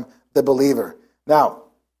Abraham, the believer. Now,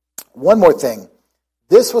 one more thing.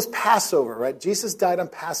 This was Passover, right? Jesus died on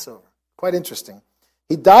Passover. Quite interesting.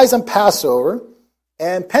 He dies on Passover,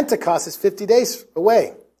 and Pentecost is 50 days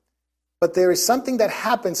away. But there is something that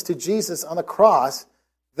happens to Jesus on the cross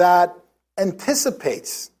that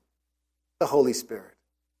anticipates the Holy Spirit.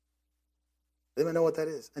 Anyone know what that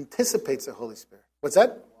is? Anticipates the Holy Spirit. What's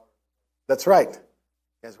that? That's right. You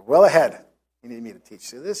guys are well ahead. You need me to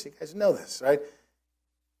teach you this? You guys know this, right?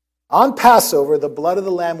 On Passover, the blood of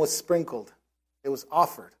the lamb was sprinkled. It was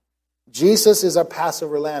offered. Jesus is our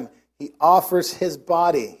Passover lamb. He offers his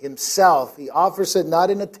body, himself. He offers it not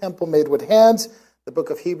in a temple made with hands. The book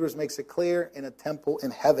of Hebrews makes it clear, in a temple in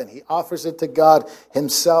heaven. He offers it to God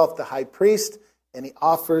himself, the high priest, and he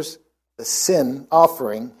offers the sin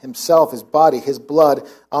offering himself, his body, his blood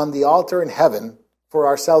on the altar in heaven for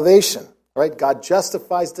our salvation. Right? God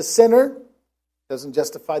justifies the sinner. Doesn't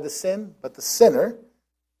justify the sin, but the sinner.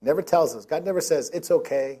 Never tells us. God never says, it's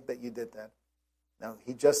okay that you did that. No,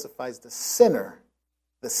 he justifies the sinner.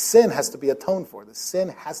 The sin has to be atoned for. The sin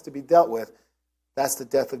has to be dealt with. That's the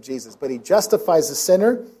death of Jesus. But he justifies the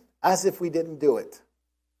sinner as if we didn't do it,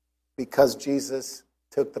 because Jesus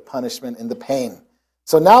took the punishment and the pain.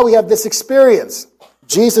 So now we have this experience.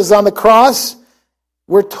 Jesus on the cross.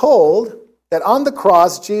 We're told that on the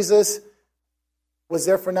cross, Jesus was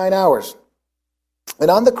there for 9 hours.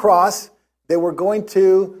 And on the cross, they were going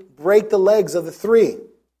to break the legs of the three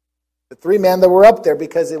men that were up there,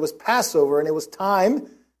 because it was Passover and it was time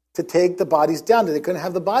to take the bodies down. They couldn't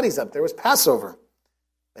have the bodies up there. It was Passover.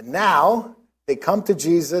 But now they come to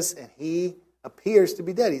Jesus and he appears to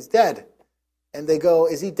be dead. He's dead. And they go,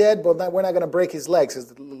 is he dead? Well, we're not going to break his legs,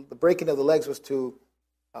 because the breaking of the legs was to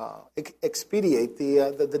expedite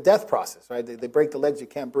the death process, right? They break the legs, you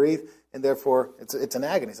can't breathe, and therefore it's an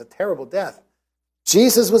agony. It's a terrible death.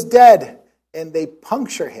 Jesus was dead, and they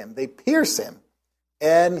puncture him. They pierce him,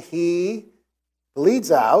 and he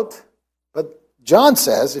bleeds out. But John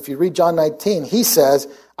says, if you read John 19, he says,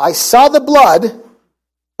 I saw the blood,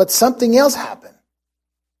 but something else happened.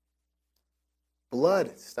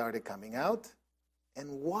 Blood started coming out, and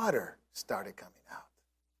water started coming out.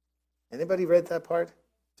 Anybody read that part?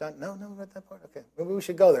 John? No one read that part? Okay, maybe we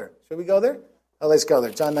should go there. Should we go there? Oh, let's go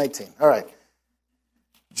there. John 19. All right.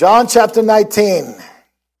 John chapter 19.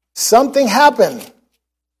 Something happened.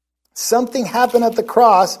 Something happened at the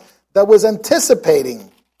cross that was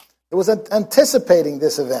anticipating. It was anticipating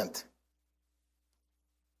this event.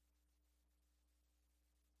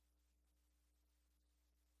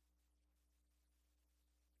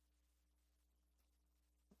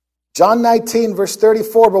 John 19, verse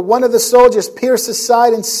 34, but one of the soldiers pierced his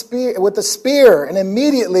side with a spear, and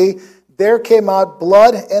immediately there came out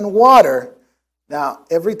blood and water. Now,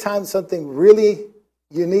 every time something really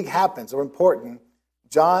unique happens or important,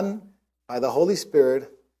 John, by the Holy Spirit,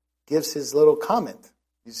 gives his little comment.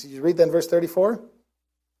 You read that in verse 34?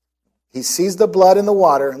 He sees the blood and the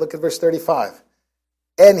water. Look at verse 35.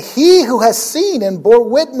 And he who has seen and bore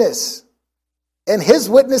witness, and his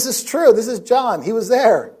witness is true. This is John. He was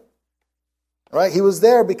there. Right? He was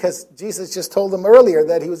there because Jesus just told him earlier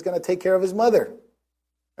that he was going to take care of his mother.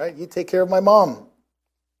 Right? You take care of my mom.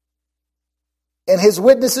 And his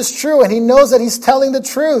witness is true, and he knows that he's telling the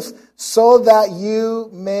truth, so that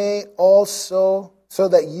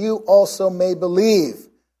you also may believe.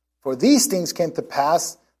 For these things came to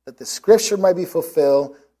pass, that the scripture might be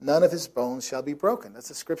fulfilled, none of his bones shall be broken. That's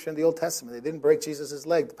a scripture in the Old Testament. They didn't break Jesus'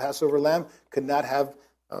 leg. The Passover lamb could not have,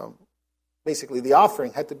 basically the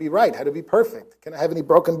offering had to be right, had to be perfect. Couldn't have any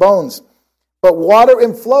broken bones. But water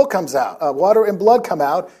and water and blood come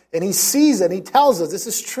out, and he sees it, and he tells us, this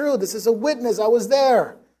is true, this is a witness, I was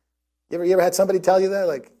there. You ever had somebody tell you that?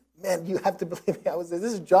 Like, man, you have to believe me, I was there.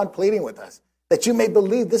 This is John pleading with us, that you may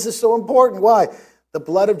believe. This is so important. Why? The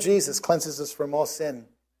blood of Jesus cleanses us from all sin.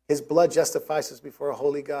 His blood justifies us before a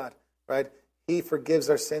holy God, right? He forgives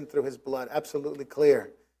our sin through his blood, absolutely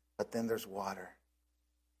clear. But then there's water.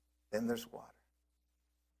 Then there's water.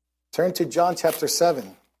 Turn to John chapter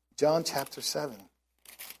 7. John chapter 7.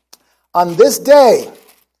 On this day,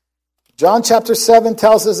 John chapter 7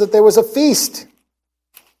 tells us that there was a feast.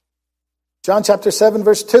 John chapter 7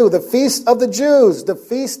 verse 2, the feast of the Jews, the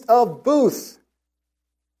feast of Booth.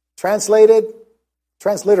 Transliterated,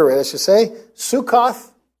 I should say,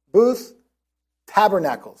 Sukkoth, Booth,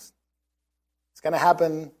 Tabernacles. It's going to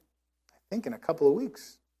happen, I think, in a couple of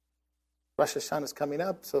weeks. Rosh Hashanah is coming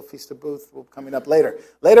up, so Feast of Booth will be coming up later.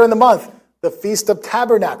 Later in the month, the Feast of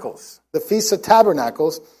Tabernacles. The Feast of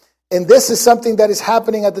Tabernacles. And this is something that is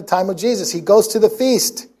happening at the time of Jesus. He goes to the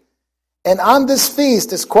feast. And on this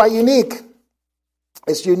feast, it's quite unique.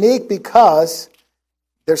 It's unique because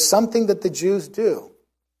there's something that the Jews do.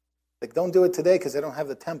 They don't do it today because they don't have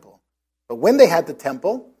the temple. But when they had the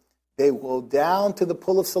temple, they go down to the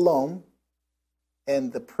pool of Siloam,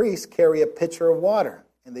 and the priests carry a pitcher of water.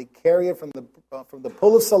 And they carry it from the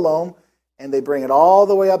pool of Siloam, and they bring it all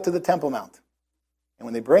the way up to the Temple Mount. And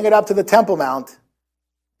when they bring it up to the Temple Mount,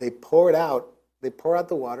 they pour it out. They pour out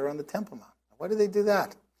the water on the Temple Mount. Why do they do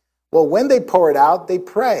that? Well, when they pour it out, they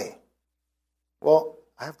pray. Well,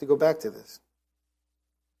 I have to go back to this.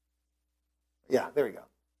 Yeah, there we go.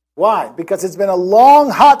 Why? Because it's been a long,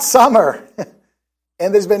 hot summer,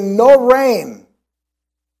 and there's been no rain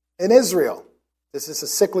in Israel. This is a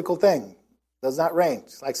cyclical thing. It does not rain.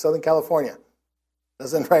 It's like Southern California. It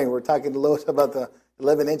doesn't rain. We're talking to Louis about the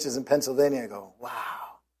 11 inches in Pennsylvania. I go, wow,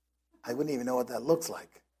 I wouldn't even know what that looks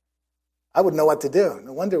like. I wouldn't know what to do.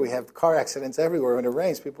 No wonder we have car accidents everywhere when it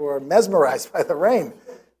rains. People are mesmerized by the rain.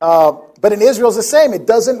 But in Israel, it's the same. It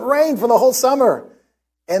doesn't rain for the whole summer.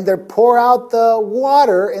 And they pour out the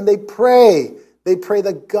water and they pray. They pray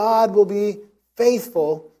that God will be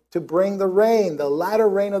faithful to bring the rain, the latter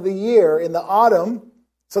rain of the year in the autumn,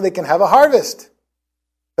 so they can have a harvest.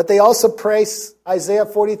 But they also pray Isaiah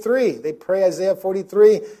 43. They pray Isaiah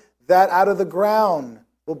 43 that out of the ground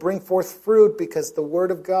will bring forth fruit because the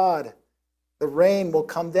word of God, the rain will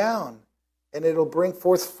come down and it'll bring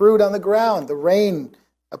forth fruit on the ground. The rain,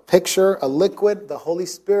 a picture, a liquid, the Holy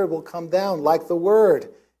Spirit will come down like the word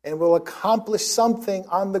and will accomplish something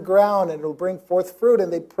on the ground and it'll bring forth fruit.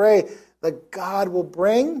 And they pray that God will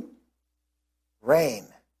bring rain,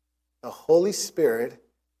 the Holy Spirit,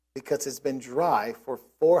 because it's been dry for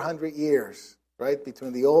 400 years, right?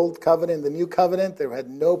 Between the old covenant and the new covenant, there had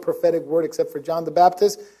no prophetic word except for John the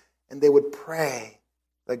Baptist, and they would pray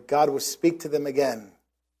that God would speak to them again.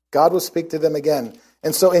 God will speak to them again.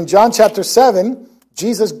 And so in John chapter 7,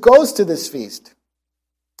 Jesus goes to this feast.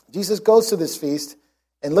 Jesus goes to this feast,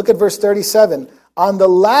 and look at verse 37. On the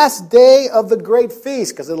last day of the great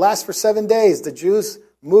feast, because it lasts for 7 days, the Jews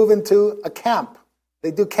move into a camp.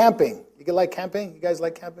 They do camping. You like camping? You guys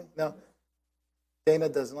like camping? No? Dana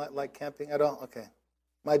doesn't like camping at all? Okay.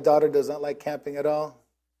 My daughter does not like camping at all.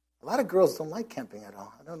 A lot of girls don't like camping at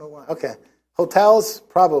all. I don't know why. Okay. Hotels,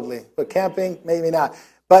 probably. But camping, maybe not.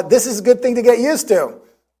 But this is a good thing to get used to.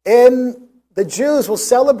 And the Jews will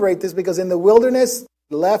celebrate this because in the wilderness,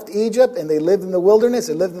 they left Egypt and they lived in the wilderness.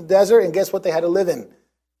 They lived in the desert. And guess what they had to live in?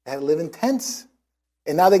 They had to live in tents.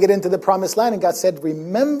 And now they get into the promised land, and God said,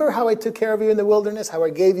 remember how I took care of you in the wilderness, how I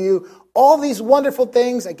gave you all these wonderful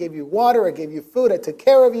things. I gave you water, I gave you food, I took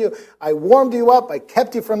care of you, I warmed you up, I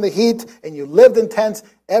kept you from the heat, and you lived in tents.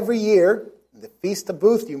 Every year, in the Feast of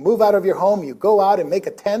Booths, you move out of your home, you go out and make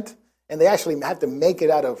a tent, and they actually have to make it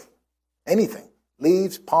out of anything,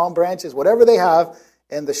 leaves, palm branches, whatever they have,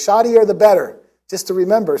 and the shoddier the better, just to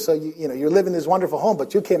remember. So you're living this wonderful home,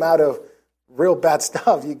 but you came out of real bad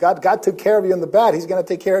stuff. God took care of you in the bad. He's going to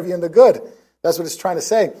take care of you in the good. That's what it's trying to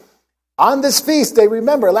say. On this feast, they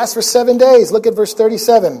remember. It lasts for 7 days. Look at verse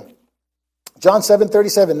 37. John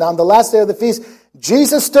 7:37. Now on the last day of the feast,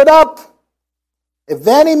 Jesus stood up. If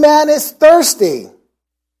any man is thirsty,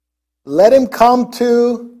 let him come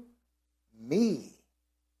to me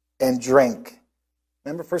and drink.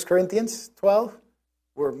 Remember 1 Corinthians 12?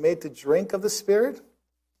 We're made to drink of the Spirit.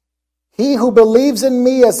 He who believes in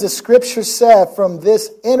me, as the scripture said, from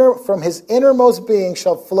his innermost being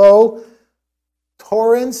shall flow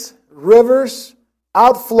torrents, rivers,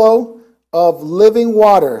 outflow of living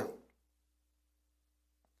water.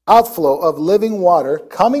 Outflow of living water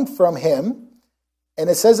coming from him. And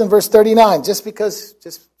it says in verse 39, just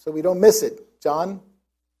so we don't miss it, John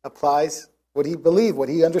applies what he believed, what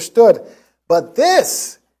he understood. But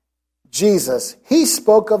this, Jesus, he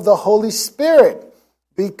spoke of the Holy Spirit,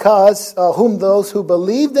 because whom those who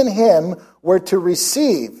believed in him were to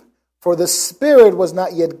receive. For the Spirit was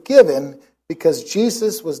not yet given, because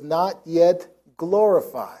Jesus was not yet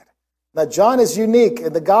glorified. Now, John is unique.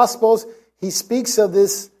 In the Gospels, he speaks of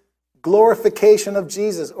this glorification of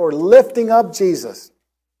Jesus, or lifting up Jesus.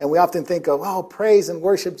 And we often think of, praise and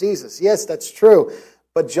worship Jesus. Yes, that's true.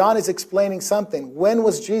 But John is explaining something. When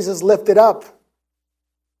was Jesus lifted up?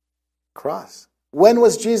 Cross. When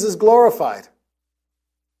was Jesus glorified?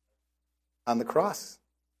 On the cross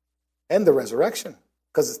and the resurrection,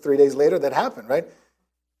 because it's 3 days later that happened, right?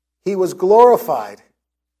 He was glorified.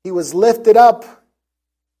 He was lifted up.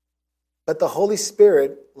 But the Holy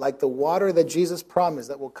Spirit, like the water that Jesus promised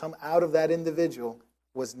that will come out of that individual,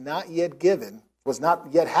 was not yet given, was not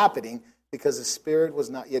yet happening, because the Spirit was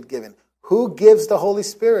not yet given. Who gives the Holy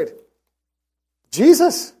Spirit?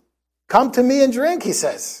 Jesus. Come to me and drink, he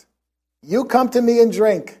says. You come to me and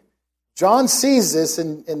drink. John sees this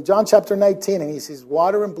in John chapter 19, and he sees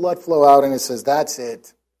water and blood flow out, and he says, that's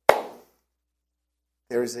it.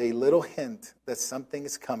 There's a little hint that something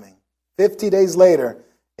is coming. 50 days later,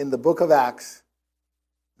 in the book of Acts,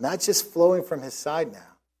 not just flowing from his side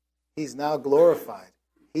now. He's now glorified.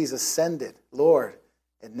 He's ascended, Lord.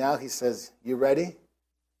 And now he says, you ready?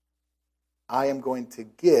 I am going to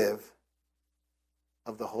give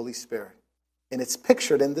of the Holy Spirit. And it's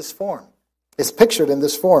pictured in this form. It's pictured in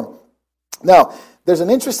this form. Now, there's an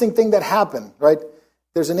interesting thing that happened, right?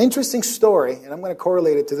 There's an interesting story, and I'm going to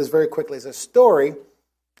correlate it to this very quickly. There's a story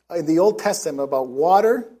in the Old Testament about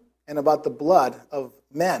water and about the blood of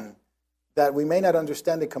men that we may not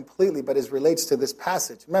understand it completely, but it relates to this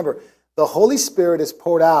passage. Remember, the Holy Spirit is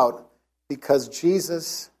poured out because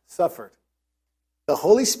Jesus suffered. The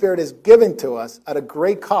Holy Spirit is given to us at a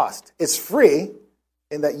great cost. It's free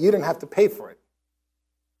in that you didn't have to pay for it.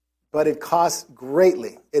 But it costs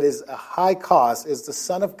greatly. It is a high cost. It's the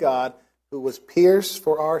Son of God who was pierced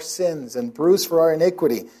for our sins and bruised for our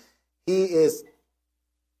iniquity. He is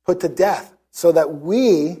put to death so that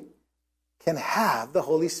we can have the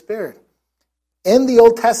Holy Spirit. In the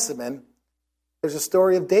Old Testament, there's a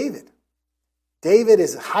story of David. David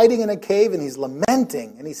is hiding in a cave and he's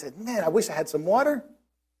lamenting. And he said, man, I wish I had some water.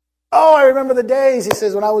 Oh, I remember the days, he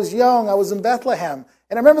says, when I was young, I was in Bethlehem.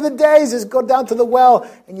 And I remember the days, is go down to the well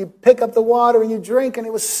and you pick up the water and you drink, and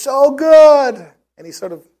it was so good. And he's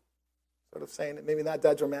sort of saying it, maybe not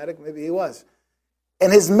that dramatic, maybe he was.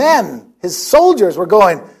 And his men, his soldiers were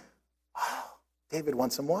going, oh, David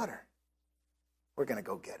wants some water. We're going to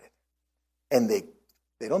go get it. And they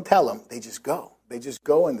don't tell him, they just go. They just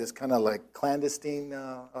go in this kind of like clandestine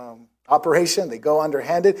operation. They go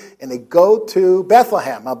underhanded, and they go to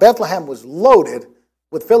Bethlehem. Now, Bethlehem was loaded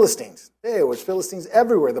with Philistines. There was Philistines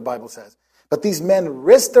everywhere, the Bible says. But these men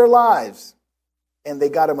risked their lives, and they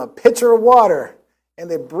got him a pitcher of water,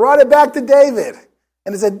 and they brought it back to David.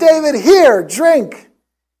 And they said, David, here, drink.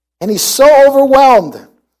 And he's so overwhelmed.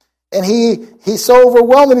 And he's so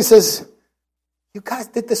overwhelmed, and he says, you guys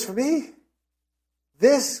did this for me?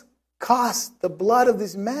 This cost the blood of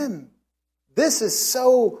these men. This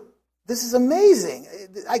is amazing.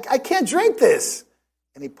 I can't drink this.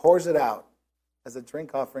 And he pours it out as a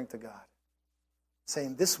drink offering to God,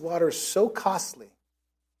 saying, this water is so costly.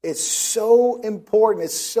 It's so important.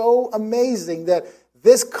 It's so amazing that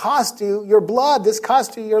this cost you your blood. This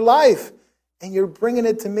cost you your life. And you're bringing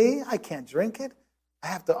it to me? I can't drink it. I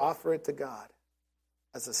have to offer it to God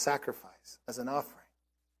as a sacrifice, as an offering.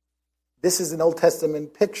 This is an Old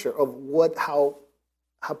Testament picture of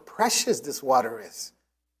how precious this water is.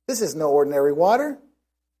 This is no ordinary water.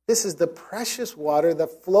 This is the precious water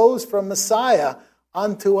that flows from Messiah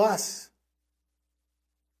unto us.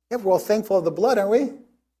 Yeah, we're all thankful of the blood, aren't we?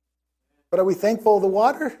 But are we thankful of the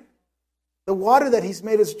water? The water that he's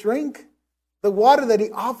made us drink. The water that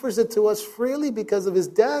he offers it to us freely because of his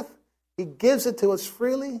death. He gives it to us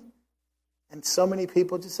freely. And so many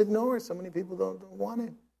people just ignore it. So many people don't want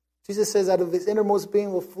it. Jesus says, out of his innermost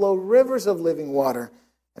being will flow rivers of living water.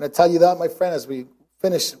 And I tell you that, my friend, as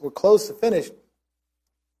we're close to finish.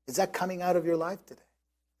 Is that coming out of your life today?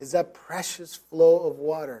 Is that precious flow of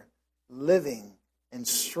water living and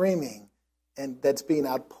streaming, and that's being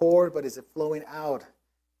outpoured, but is it flowing out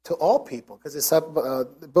to all people? Because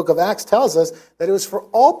the book of Acts tells us that it was for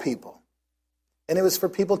all people. And it was for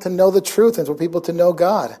people to know the truth and for people to know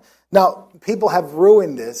God. Now, people have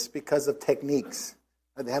ruined this because of techniques.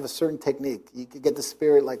 They have a certain technique. You can get the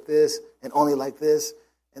Spirit like this and only like this,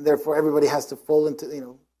 and therefore everybody has to fall into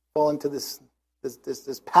this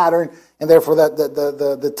pattern, and therefore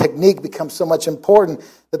the technique becomes so much important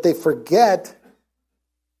that they forget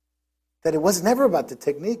that it was never about the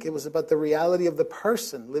technique. It was about the reality of the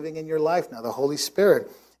person living in your life now, the Holy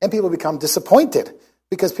Spirit. And people become disappointed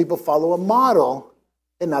because people follow a model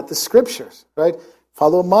and not the Scriptures, right?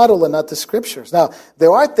 Follow a model and not the Scriptures. Now,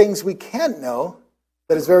 there are things we can't know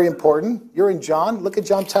that is very important. You're in John. Look at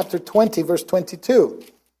John chapter 20, verse 22.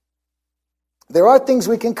 There are things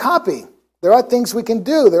we can copy. There are things we can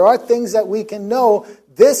do. There are things that we can know.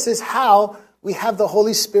 This is how we have the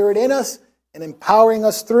Holy Spirit in us and empowering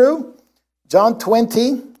us through. John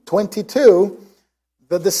 20, 22,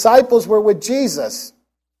 the disciples were with Jesus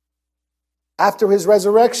after his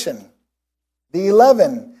resurrection, the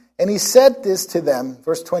 11. And he said this to them,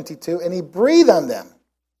 verse 22, and he breathed on them.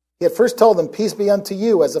 He had first told them, peace be unto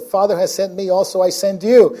you. As the Father has sent me, also I send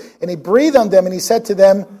you. And he breathed on them and he said to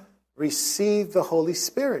them, receive the Holy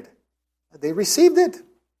Spirit. They received it.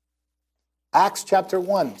 Acts chapter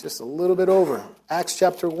 1, just a little bit over. Acts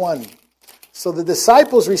chapter 1. So the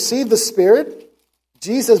disciples received the Spirit.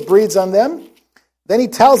 Jesus breathes on them. Then he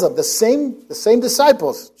tells them, the same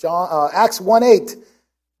disciples, Acts 1:8,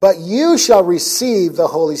 but you shall receive the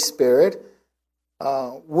Holy Spirit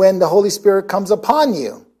when the Holy Spirit comes upon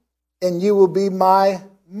you, and you will be my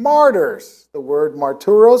martyrs. The word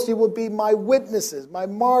martyros, you will be my witnesses, my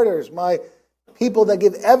martyrs, my people that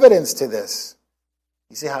give evidence to this.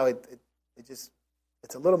 You see how it's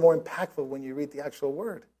a little more impactful when you read the actual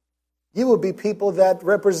word. You will be people that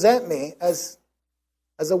represent me as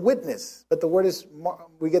a witness. But the word is,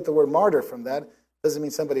 we get the word martyr from that. Doesn't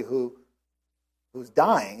mean somebody who's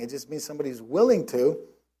dying. It just means somebody who's willing to,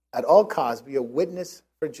 at all costs, be a witness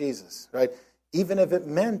for Jesus, right? Even if it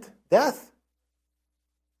meant death.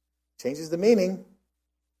 Changes the meaning.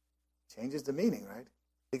 Changes the meaning, right?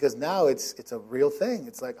 Because now it's a real thing.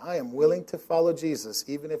 It's like, I am willing to follow Jesus,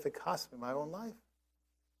 even if it costs me my own life.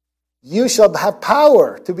 You shall have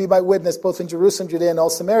power to be my witness, both in Jerusalem, Judea, and all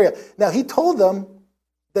Samaria. Now, he told them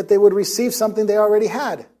that they would receive something they already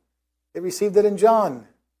had. They received it in John.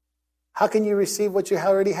 How can you receive what you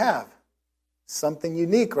already have? Something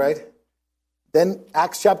unique, right? Then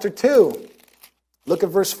Acts chapter 2. Look at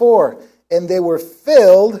verse 4. And they were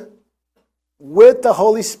filled with the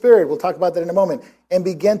Holy Spirit. We'll talk about that in a moment. And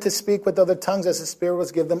began to speak with other tongues as the Spirit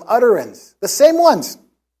was given them utterance. The same ones.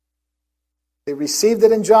 They received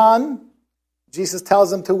it in John. Jesus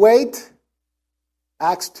tells them to wait.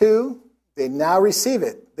 Acts 2. They now receive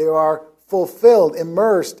it. They are fulfilled,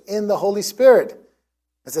 immersed in the Holy Spirit.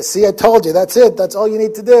 I said, see, I told you. That's it. That's all you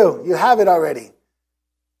need to do. You have it already.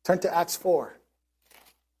 Turn to Acts 4.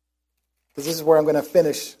 Because this is where I'm going to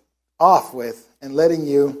finish off with and letting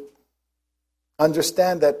you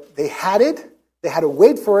understand that they had it. They had to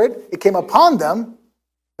wait for it. It came upon them.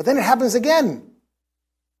 But then it happens again.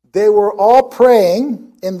 They were all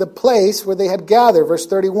praying in the place where they had gathered. Verse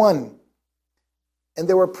 31. And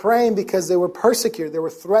they were praying because they were persecuted. They were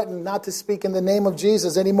threatened not to speak in the name of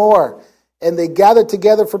Jesus anymore. And they gathered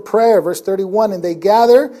together for prayer. Verse 31. And they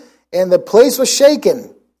gathered, and the place was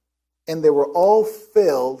shaken. And they were all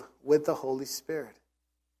filled with the Holy Spirit.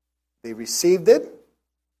 They received it.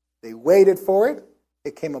 They waited for it.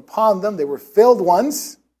 It came upon them. They were filled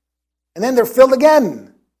once. And then they're filled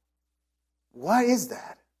again. Why is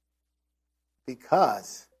that?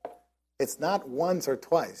 Because it's not once or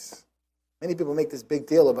twice. Many people make this big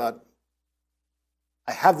deal about,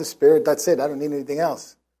 I have the Spirit, that's it, I don't need anything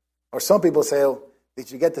else. Or some people say, oh,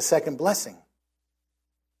 did you get the second blessing?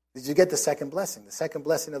 Did you get the second blessing? The second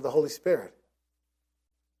blessing of the Holy Spirit.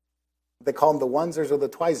 They call them the onesers or the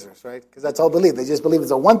twisers, right? Because that's all belief. They just believe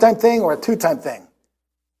it's a one-time thing or a two-time thing.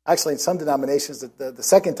 Actually, in some denominations, the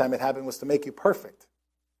second time it happened was to make you perfect,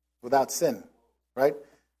 without sin, right?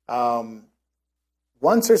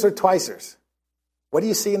 Onesers or twisers. What do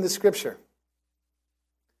you see in the Scripture?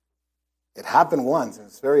 It happened once, and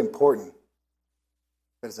it's very important.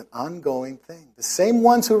 But it's an ongoing thing. The same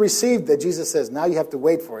ones who received it, Jesus says, now you have to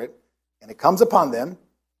wait for it, and it comes upon them.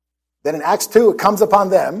 Then in Acts 2, it comes upon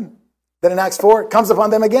them. Then in Acts 4, it comes upon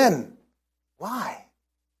them again. Why?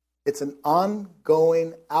 It's an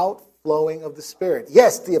ongoing outflowing of the Spirit.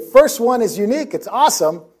 Yes, the first one is unique. It's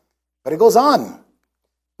awesome, but it goes on.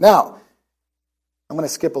 Now, I'm going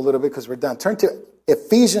to skip a little bit because we're done. Turn to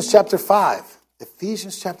Ephesians chapter 5.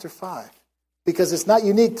 Ephesians chapter 5. Because it's not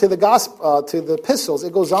unique to the gospel, to the epistles.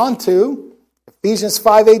 It goes on to Ephesians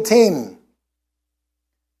 5:18.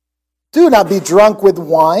 Do not be drunk with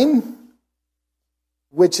wine,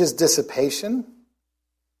 which is dissipation.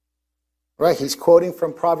 Right, he's quoting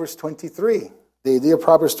from Proverbs 23. The idea of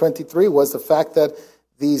Proverbs 23 was the fact that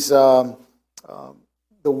these, the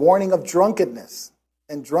warning of drunkenness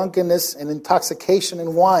and intoxication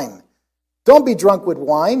in wine. Don't be drunk with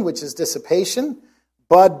wine, which is dissipation,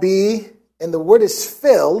 but be, and the word is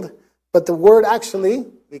filled, but the word actually,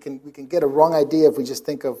 we can get a wrong idea if we just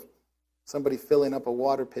think of somebody filling up a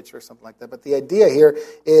water pitcher or something like that. But the idea here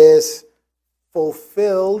is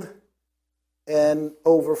fulfilled and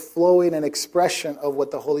overflowing an expression of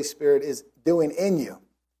what the Holy Spirit is doing in you.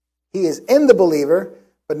 He is in the believer,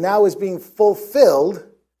 but now is being fulfilled,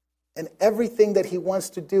 and everything that he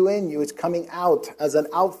wants to do in you is coming out as an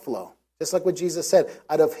outflow. Just like what Jesus said,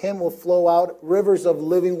 out of him will flow out rivers of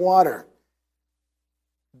living water.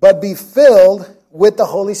 But be filled with the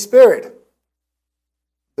Holy Spirit.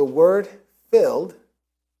 The word filled,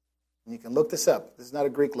 and you can look this up. This is not a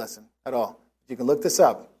Greek lesson at all. You can look this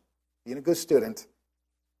up. Being a good student.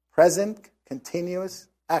 Present continuous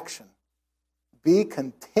action. Be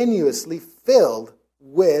continuously filled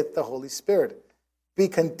with the Holy Spirit. Be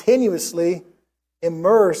continuously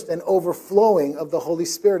immersed and overflowing of the Holy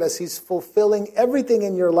Spirit as he's fulfilling everything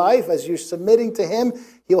in your life. As you're submitting to him,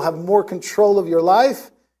 he'll have more control of your life.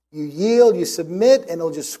 You yield, you submit, and it'll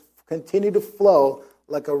just continue to flow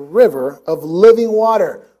like a river of living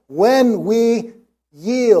water. When we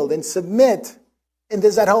yield and submit, and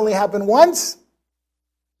does that only happen once?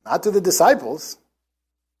 Not to the disciples.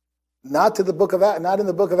 Not to the book of not in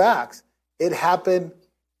the book of Acts. It happened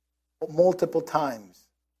multiple times.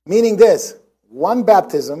 Meaning this, one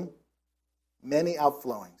baptism, many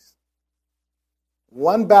outflowings.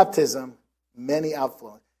 One baptism, many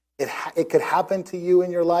outflowings. It could happen to you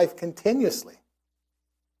in your life continuously.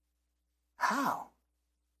 How?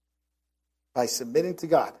 By submitting to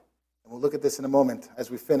God. And we'll look at this in a moment as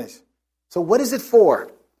we finish. So what is it for?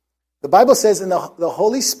 The Bible says the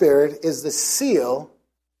Holy Spirit is the seal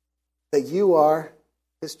that you are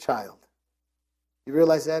his child. You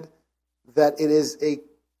realize that? That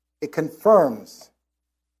it confirms,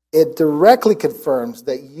 it directly confirms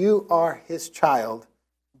that you are his child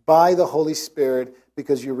by the Holy Spirit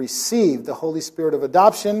because you received the Holy Spirit of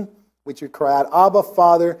adoption, which you cry out, Abba,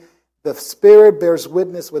 Father. The Spirit bears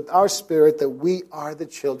witness with our spirit that we are the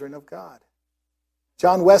children of God.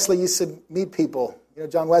 John Wesley used to meet people. You know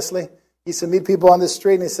John Wesley? He used to meet people on the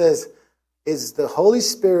street and he says, is the Holy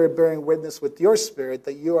Spirit bearing witness with your spirit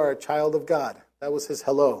that you are a child of God? That was his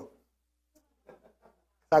hello.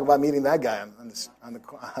 Talk about meeting that guy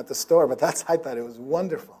at the store, but I thought it was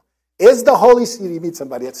wonderful. Is the Holy Spirit, you meet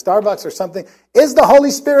somebody at Starbucks or something, is the Holy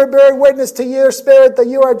Spirit bearing witness to your spirit that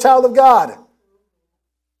you are a child of God?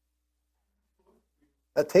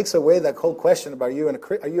 That takes away that whole question about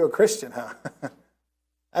are you a Christian, huh?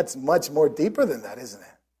 That's much more deeper than that, isn't it?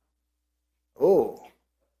 Oh,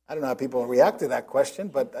 I don't know how people react to that question,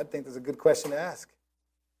 but I think it's a good question to ask.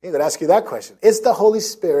 He could ask you that question. Is the Holy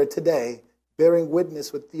Spirit today bearing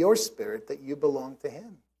witness with your spirit that you belong to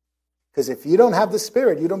him? Because if you don't have the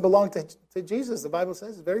Spirit, you don't belong to Jesus. The Bible says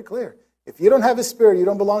it's very clear. If you don't have his Spirit, you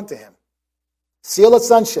don't belong to him. Seal of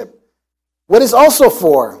sonship. What is also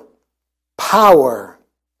for? Power.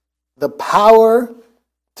 The power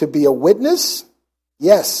to be a witness,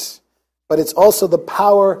 yes, but it's also the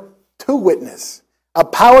power to witness. A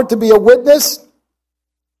power to be a witness,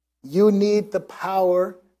 you need the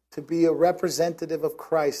power to be a representative of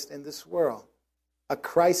Christ in this world. A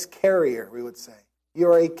Christ carrier, we would say.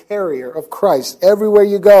 You're a carrier of Christ everywhere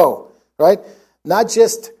you go, right? Not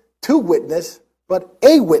just to witness, but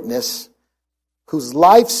a witness whose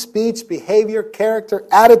life, speech, behavior, character,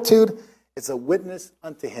 attitude is a witness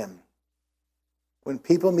unto Him. When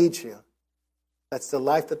people meet you, that's the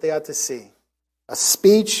life that they ought to see. A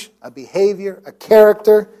speech, a behavior, a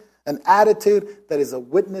character, an attitude that is a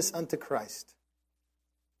witness unto Christ.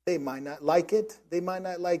 They might not like it. They might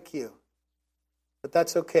not like you. But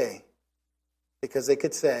that's okay. Because they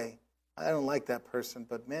could say, I don't like that person,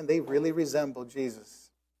 but man, they really resemble Jesus.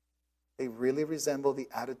 They really resemble the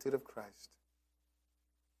attitude of Christ.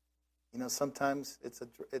 You know, sometimes it's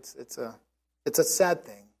a sad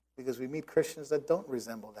thing because we meet Christians that don't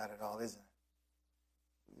resemble that at all, isn't it?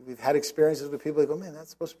 We've had experiences with people that go, man, that's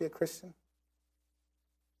supposed to be a Christian?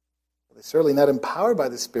 Well, they're certainly not empowered by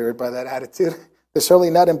the Spirit, by that attitude. They're certainly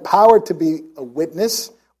not empowered to be a witness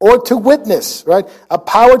or to witness, right? A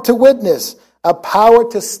power to witness, a power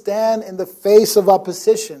to stand in the face of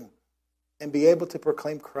opposition and be able to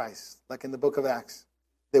proclaim Christ, like in the book of Acts.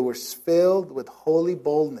 They were filled with holy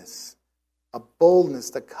boldness, a boldness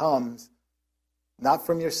that comes not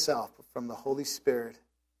from yourself, but from the Holy Spirit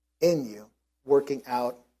in you, working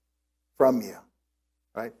out from you,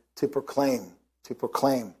 right? To proclaim.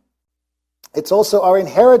 It's also our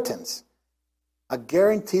inheritance, a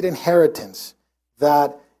guaranteed inheritance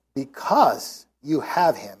that because you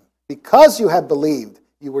have Him, because you have believed,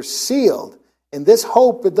 you were sealed. In this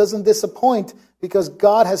hope, it doesn't disappoint because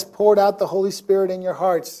God has poured out the Holy Spirit in your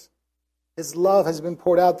hearts. His love has been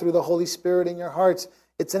poured out through the Holy Spirit in your hearts.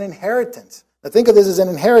 It's an inheritance. Now think of this as an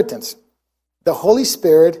inheritance. The Holy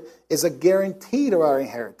Spirit is a guarantee to our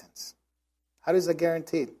inheritance. How is that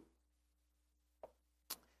guaranteed?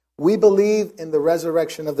 We believe in the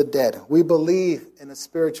resurrection of the dead. We believe in a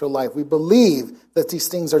spiritual life. We believe that these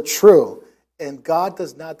things are true. And God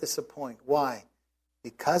does not disappoint. Why?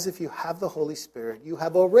 Because if you have the Holy Spirit, you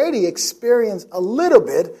have already experienced a little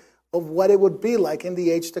bit of what it would be like in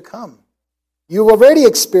the age to come. You've already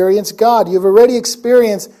experienced God. You've already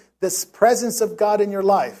experienced this presence of God in your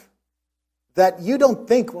life. That you don't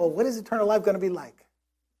think, well, what is eternal life going to be like?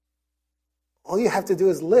 All you have to do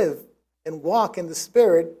is live and walk in the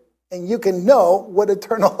Spirit, and you can know what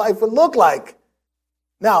eternal life would look like.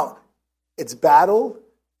 Now, it's battle.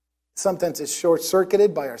 Sometimes it's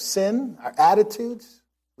short-circuited by our sin, our attitudes.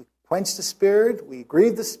 We quench the Spirit. We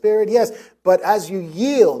grieve the Spirit, yes. But as you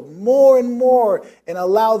yield more and more and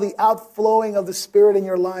allow the outflowing of the Spirit in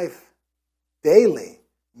your life daily,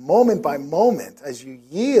 moment by moment, as you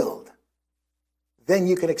yield, then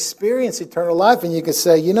you can experience eternal life and you can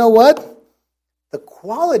say, you know what? The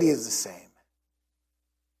quality is the same.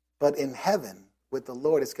 But in heaven, with the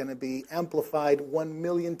Lord, it's going to be amplified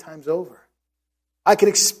 1,000,000 times over. I can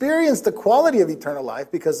experience the quality of eternal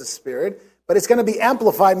life because of the Spirit, but it's going to be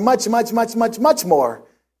amplified much, much, much, much, much more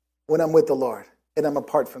when I'm with the Lord and I'm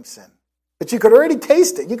apart from sin. But you could already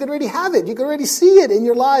taste it. You could already have it. You could already see it in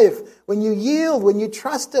your life. When you yield, when you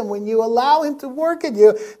trust Him, when you allow Him to work in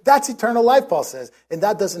you, that's eternal life, Paul says. And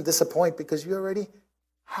that doesn't disappoint because you already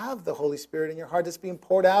have the Holy Spirit in your heart that's being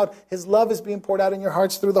poured out. His love is being poured out in your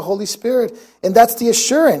hearts through the Holy Spirit. And that's the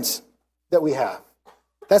assurance that we have.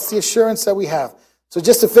 That's the assurance that we have. So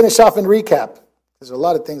just to finish off and recap, there's a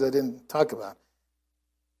lot of things I didn't talk about.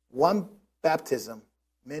 One baptism,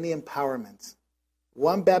 many empowerments.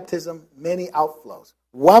 One baptism, many outflows.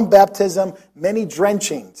 One baptism, many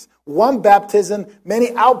drenchings. One baptism,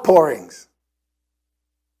 many outpourings.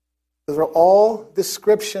 Those are all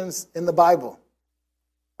descriptions in the Bible.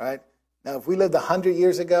 All right? Now, if we lived 100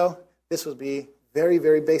 years ago, this would be very,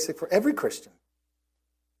 very basic for every Christian.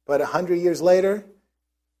 But 100 years later,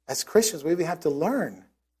 as Christians, we have to learn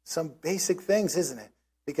some basic things, isn't it?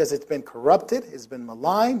 Because it's been corrupted, it's been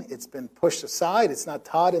maligned, it's been pushed aside, it's not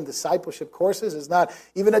taught in discipleship courses, it's not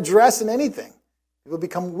even addressed in anything. People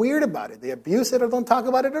become weird about it. They abuse it or don't talk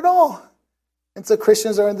about it at all. And so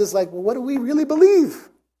Christians are in this like, well, what do we really believe?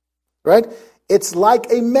 Right? It's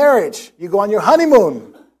like a marriage. You go on your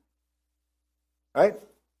honeymoon. Right?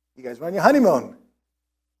 You guys were on your honeymoon.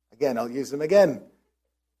 Again, I'll use them again.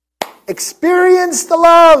 Experience the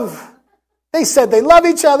love. They said they love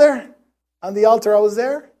each other. On the altar I was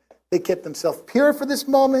there. They kept themselves pure for this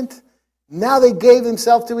moment. Now they gave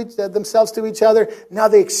themselves to each other. Now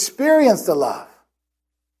they experienced the love.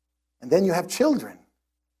 And then you have children.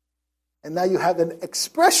 And now you have an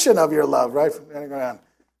expression of your love, right? From running around.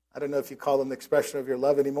 I don't know if you call them the expression of your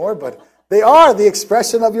love anymore, but they are the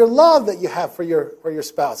expression of your love that you have for your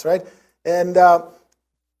spouse, right? And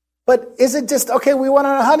but is it just, okay, we went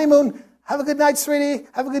on a honeymoon. Have a good night, sweetie.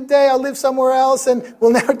 Have a good day. I'll live somewhere else and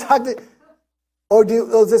we'll never talk to... Or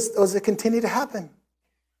does it continue to happen?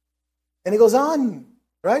 And it goes on,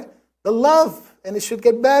 right? The love, and it should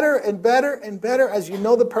get better and better and better as you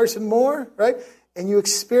know the person more, right? And you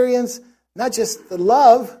experience not just the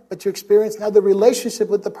love, but you experience now the relationship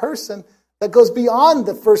with the person that goes beyond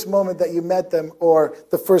the first moment that you met them or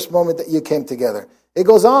the first moment that you came together. It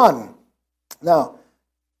goes on. Now,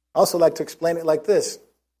 I also like to explain it like this.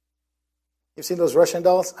 You've seen those Russian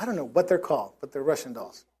dolls? I don't know what they're called, but they're Russian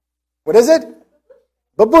dolls. What is it?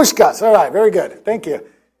 Babushkas. All right, very good. Thank you.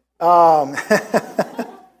 The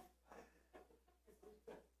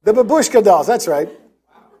babushka dolls, that's right.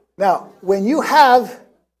 Now,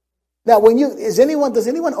 does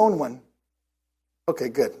anyone own one? Okay,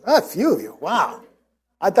 good. A few of you. Wow.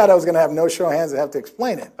 I thought I was going to have no show of hands and have to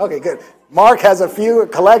explain it. Okay, good. Mark has a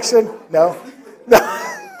collection. No.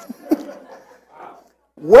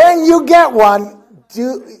 When you get one,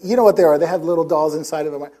 you know what they are? They have little dolls inside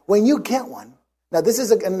of them. When you get one, now this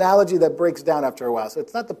is an analogy that breaks down after a while, so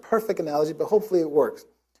it's not the perfect analogy, but hopefully it works.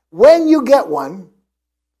 When you get one,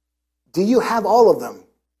 do you have all of them?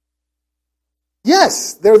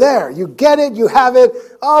 Yes, they're there. You get it, you have it.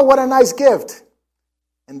 Oh, what a nice gift.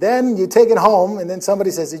 And then you take it home, and then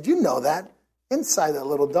somebody says, did you know that inside that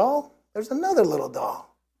little doll, there's another little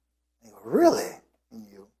doll? And you go, really? And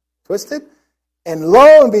you twist it, and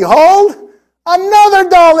lo and behold, another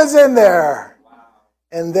doll is in there. Wow.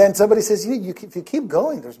 And then somebody says, if you keep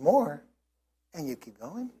going, there's more. And you keep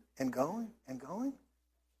going and going and going.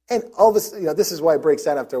 And all of this, this is why it breaks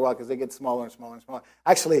down after a while, because they get smaller and smaller and smaller.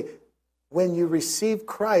 Actually, when you receive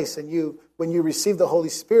Christ and when you receive the Holy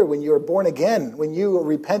Spirit, when you're born again, when you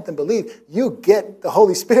repent and believe, you get the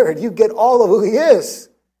Holy Spirit. You get all of who He is.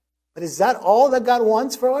 But is that all that God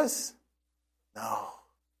wants for us? No.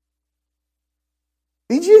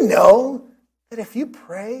 Did you know that if you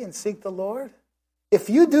pray and seek the Lord, if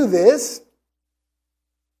you do this,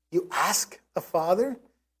 you ask the Father,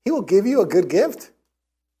 He will give you a good gift?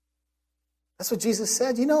 That's what Jesus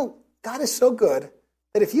said. God is so good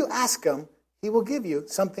that if you ask Him, He will give you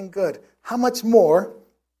something good. How much more,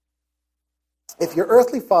 if your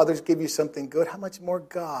earthly fathers give you something good, how much more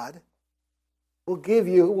God will give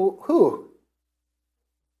you, who?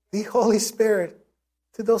 The Holy Spirit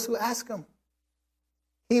to those who ask Him.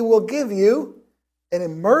 He will give you an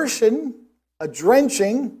immersion, a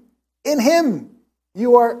drenching in Him.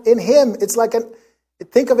 You are in Him. It's like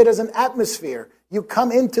think of it as an atmosphere. You come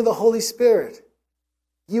into the Holy Spirit.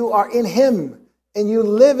 You are in Him. And you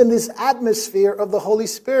live in this atmosphere of the Holy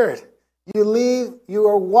Spirit. You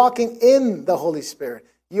are walking in the Holy Spirit.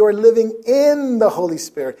 You are living in the Holy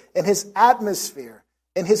Spirit and His atmosphere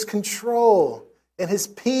and His control and His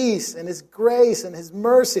peace and His grace and His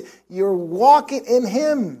mercy. You're walking in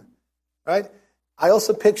Him, right? I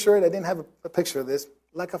also picture it, I didn't have a picture of this,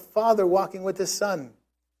 like a father walking with his son.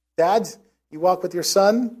 Dads, you walk with your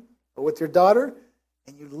son or with your daughter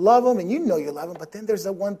and you love them and you know you love them, but then there's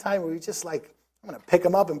that one time where you're just like, I'm going to pick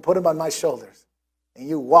him up and put him on my shoulders. And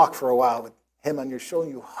you walk for a while with him on your shoulder.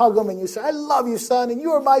 And you hug him and you say, I love you, son, and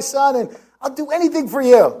you are my son, and I'll do anything for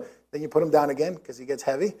you. Then you put him down again because he gets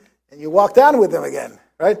heavy. And you walk down with him again,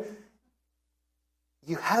 right?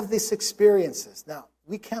 You have these experiences. Now,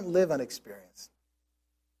 we can't live on experience,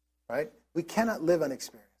 right? We cannot live on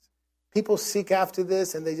experience. People seek after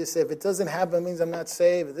this, and they just say, if it doesn't happen, it means I'm not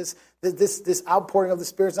saved. If this outpouring of the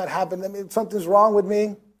Spirit's not happening, that means something's wrong with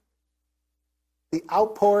me. The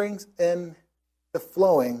outpourings and the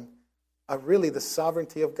flowing are really the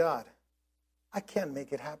sovereignty of God. I can't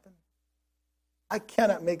make it happen. I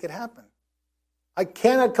cannot make it happen. I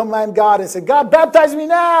cannot command God and say, God, baptize me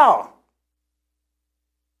now.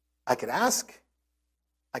 I could ask,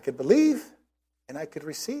 I could believe, and I could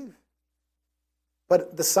receive.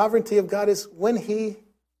 But the sovereignty of God is when He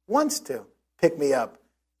wants to pick me up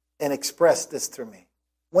and express this through me.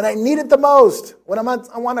 When I need it the most, when I'm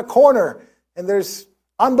on a corner, and there's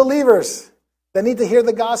unbelievers that need to hear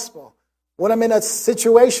the gospel. When I'm in a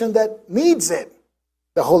situation that needs it,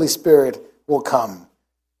 the Holy Spirit will come.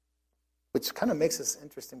 Which kind of makes this an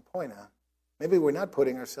interesting point, huh? Maybe we're not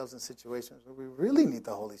putting ourselves in situations where we really need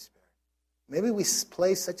the Holy Spirit. Maybe we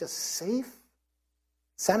play such a safe,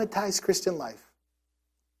 sanitized Christian life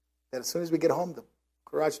that as soon as we get home, the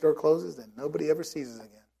garage door closes and nobody ever sees us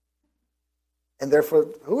again. And therefore,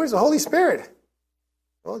 who is the Holy Spirit?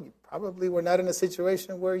 Well, you probably were not in a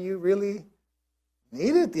situation where you really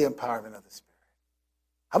needed the empowerment of the Spirit.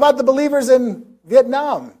 How about the believers in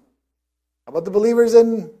Vietnam? How about the believers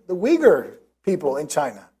in the Uyghur people in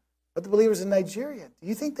China? How about the believers in Nigeria? Do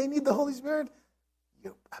you think they need the Holy Spirit?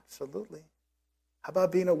 Absolutely. How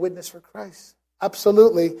about being a witness for Christ?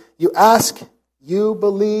 Absolutely. You ask, you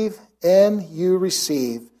believe, and you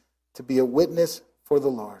receive to be a witness for the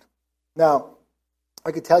Lord. Now,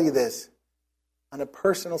 I could tell you this on a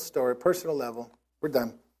personal story, personal level. We're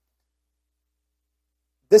done.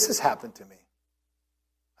 This has happened to me.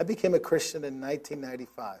 I became a Christian in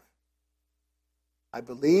 1995. I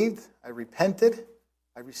believed, I repented,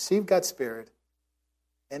 I received God's Spirit,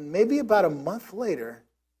 and maybe about a month later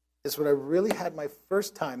is when I really had my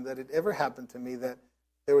first time that it ever happened to me that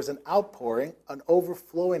there was an outpouring, an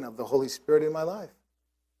overflowing of the Holy Spirit in my life.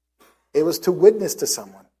 It was to witness to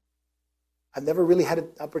someone. I've never really had an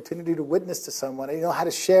opportunity to witness to someone. I didn't know how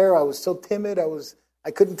to share. I was so timid.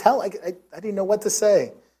 I couldn't tell. I didn't know what to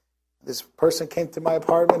say. This person came to my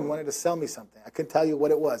apartment and wanted to sell me something. I couldn't tell you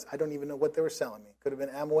what it was. I don't even know what they were selling me. Could have been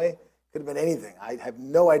Amway. Could have been anything. I have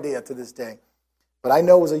no idea to this day. But I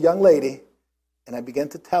know it was a young lady, and I began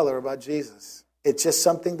to tell her about Jesus. It's just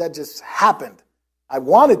something that just happened. I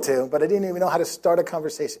wanted to, but I didn't even know how to start a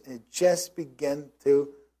conversation. It just began to,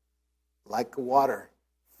 like water,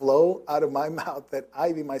 flow out of my mouth that I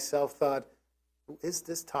even myself thought, who is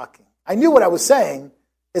this talking? I knew what I was saying.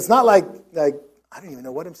 It's not like I don't even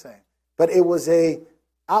know what I'm saying. But it was a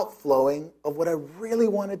outflowing of what I really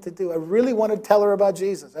wanted to do. I really wanted to tell her about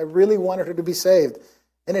Jesus. I really wanted her to be saved.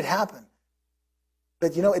 And it happened.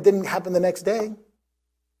 But it didn't happen the next day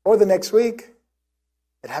or the next week.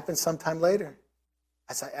 It happened sometime later.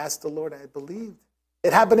 As I asked the Lord, I believed.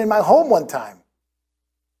 It happened in my home one time.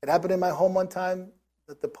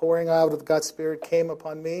 That the pouring out of God's Spirit came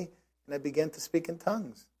upon me, and I began to speak in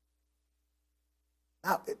tongues.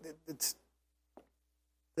 Now, it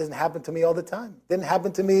doesn't happen to me all the time. It didn't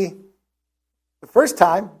happen to me the first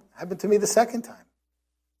time. It happened to me the second time.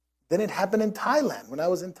 Then it happened in Thailand, when I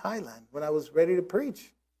was in Thailand, when I was ready to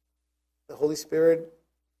preach. The Holy Spirit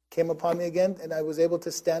came upon me again, and I was able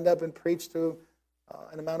to stand up and preach to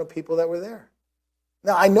an amount of people that were there.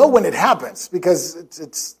 Now, I know when it happens, because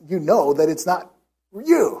it's that it's not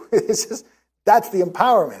you. It's just, that's the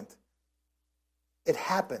empowerment. It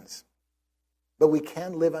happens. But we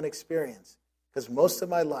can live on experience, because most of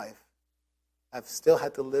my life, I've still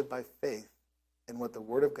had to live by faith in what the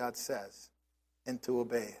Word of God says and to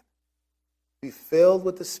obey it. Be filled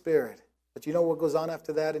with the Spirit. But you know what goes on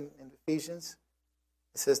after that in Ephesians?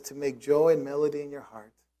 It says to make joy and melody in your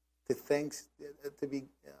heart, to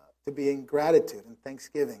be in gratitude and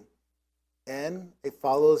thanksgiving. And it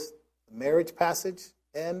follows the marriage passage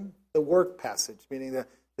and the work passage, meaning that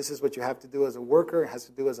this is what you have to do as a worker, it has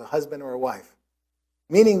to do as a husband or a wife.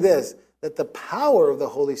 Meaning this, that the power of the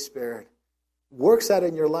Holy Spirit works out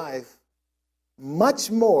in your life much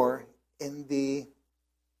more in the,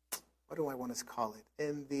 what do I want to call it?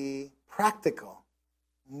 In the practical,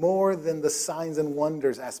 more than the signs and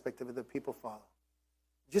wonders aspect of it that people follow.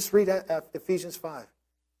 Just read Ephesians 5.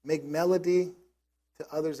 Make melody to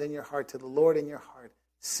others in your heart, to the Lord in your heart.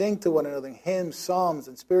 Sing to one another in hymns, psalms,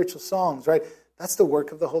 and spiritual songs, right? That's the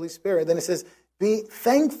work of the Holy Spirit. Then it says, be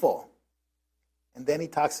thankful. And then he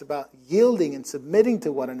talks about yielding and submitting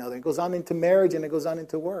to one another. It goes on into marriage and it goes on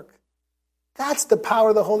into work. That's the power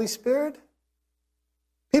of the Holy Spirit.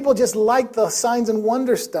 People just like the signs and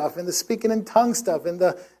wonder stuff and the speaking in tongues stuff. And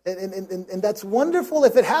that's wonderful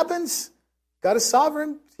if it happens. God is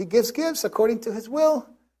sovereign. He gives gifts according to his will.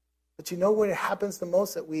 But you know when it happens the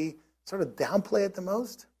most, that we sort of downplay it the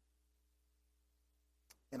most?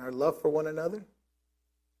 In our love for one another.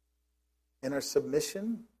 In our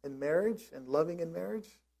submission in marriage and loving in marriage.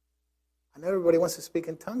 I know everybody wants to speak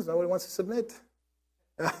in tongues. Nobody wants to submit.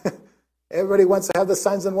 Everybody wants to have the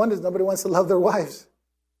signs and wonders. Nobody wants to love their wives.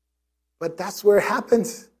 But that's where it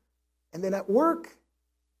happens. And then at work,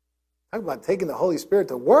 talk about taking the Holy Spirit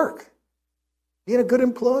to work. Being a good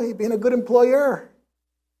employee, being a good employer.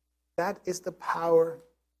 That is the power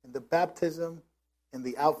in the baptism and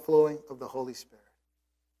the outflowing of the Holy Spirit.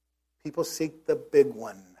 People seek the big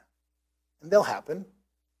one. And they'll happen.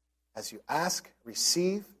 As you ask,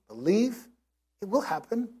 receive, believe, it will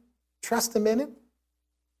happen. Trust him in it.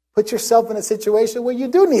 Put yourself in a situation where you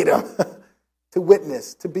do need him to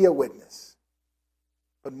witness, to be a witness.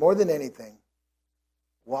 But more than anything,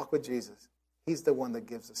 walk with Jesus. He's the one that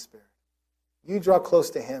gives the Spirit. You draw close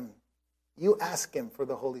to him. You ask him for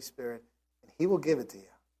the Holy Spirit, and he will give it to you.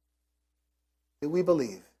 Do we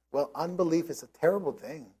believe? Well, unbelief is a terrible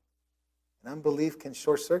thing. And unbelief can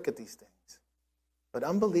short-circuit these things. But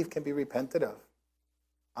unbelief can be repented of.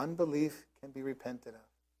 Unbelief can be repented of.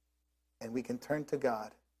 And we can turn to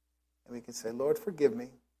God, and we can say, Lord, forgive me.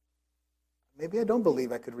 Maybe I don't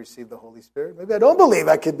believe I could receive the Holy Spirit. Maybe I don't believe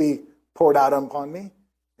I could be poured out upon me.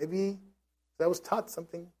 Maybe I was taught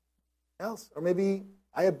something else. Or maybe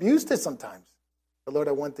I abused it sometimes. But Lord,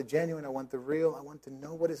 I want the genuine, I want the real, I want to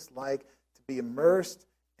know what it's like to be immersed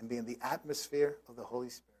and be in the atmosphere of the Holy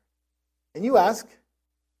Spirit. And you ask,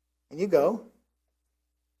 and you go.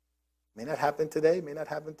 May not happen today, may not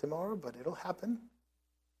happen tomorrow, but it'll happen.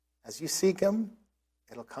 As you seek Him,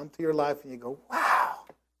 it'll come to your life and you go, wow,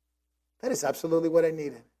 that is absolutely what I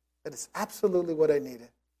needed. That is absolutely what I needed.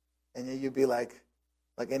 And you'd be like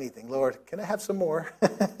anything, Lord, can I have some more?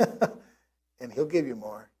 And He'll give you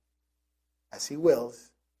more as He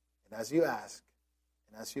wills, and as you ask,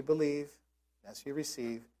 and as you believe, and as you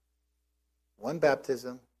receive. One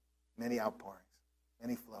baptism, many outpourings,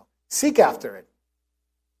 many flow. Seek after it.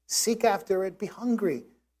 Seek after it. Be hungry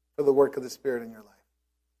for the work of the Spirit in your life.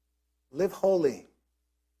 Live holy.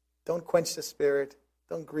 Don't quench the Spirit.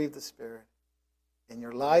 Don't grieve the Spirit. In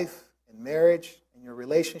your life, in marriage, in your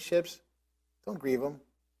relationships, don't grieve them.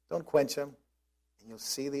 Don't quench them. And you'll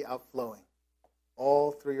see the outflowing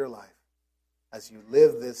all through your life as you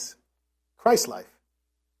live this Christ life,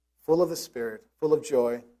 full of the Spirit, full of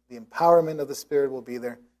joy. The empowerment of the Spirit will be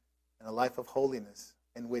there, and a life of holiness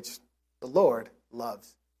in which the Lord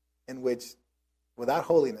loves, in which without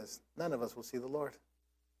holiness, none of us will see the Lord.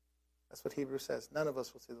 That's what Hebrews says. None of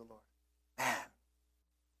us will see the Lord. Man,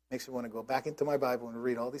 makes me want to go back into my Bible and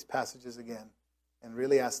read all these passages again and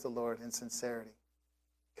really ask the Lord in sincerity,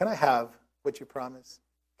 can I have what you promised?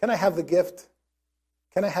 Can I have the gift?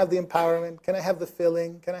 Can I have the empowerment? Can I have the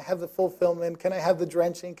filling? Can I have the fulfillment? Can I have the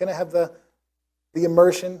drenching? Can I have the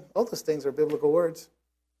immersion? All those things are biblical words.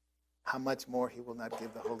 How much more He will not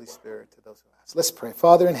give the Holy Spirit to those who ask. Let's pray.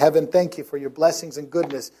 Father in heaven, thank You for Your blessings and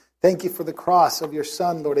goodness. Thank You for the cross of Your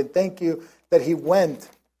Son, Lord, and thank You that He went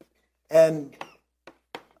and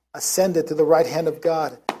ascended to the right hand of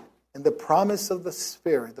God. And the promise of the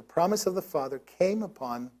Spirit, the promise of the Father came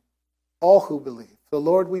upon all who believe. So,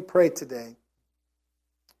 Lord, we pray today.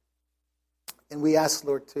 And we ask,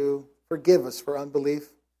 Lord, to forgive us for unbelief.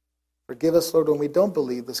 Forgive us, Lord, when we don't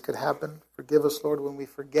believe this could happen. Forgive us, Lord, when we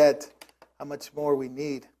forget how much more we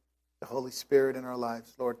need the Holy Spirit in our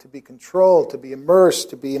lives, Lord, to be controlled, to be immersed,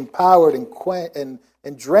 to be empowered and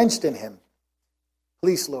drenched in Him.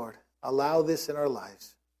 Please, Lord, allow this in our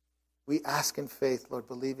lives. We ask in faith, Lord,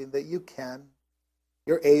 believing that You can,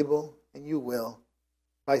 You're able, and You will.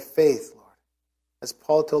 By faith, Lord. As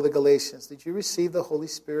Paul told the Galatians, did you receive the Holy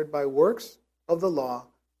Spirit by works of the law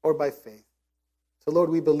or by faith? So, Lord,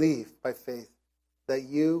 we believe by faith that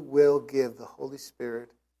You will give the Holy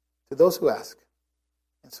Spirit to those who ask.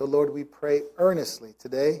 And so, Lord, we pray earnestly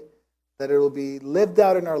today that it will be lived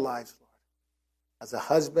out in our lives, Lord, as a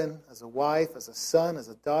husband, as a wife, as a son, as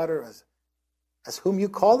a daughter, as whom You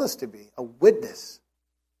called us to be, a witness.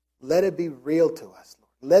 Let it be real to us,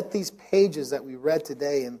 Lord. Let these pages that we read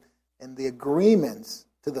today and the agreements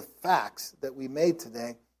to the facts that we made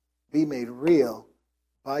today be made real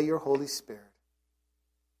by Your Holy Spirit.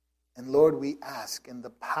 And Lord, we ask in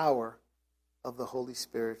the power of the Holy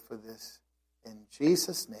Spirit for this. In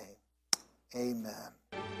Jesus' name,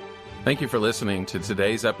 amen. Thank you for listening to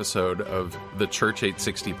today's episode of the Church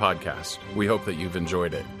 860 podcast. We hope that you've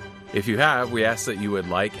enjoyed it. If you have, we ask that you would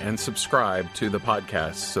like and subscribe to the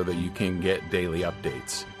podcast so that you can get daily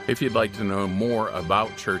updates. If you'd like to know more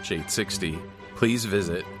about Church 860, please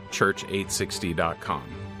visit church860.com.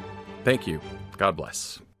 Thank you. God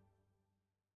bless.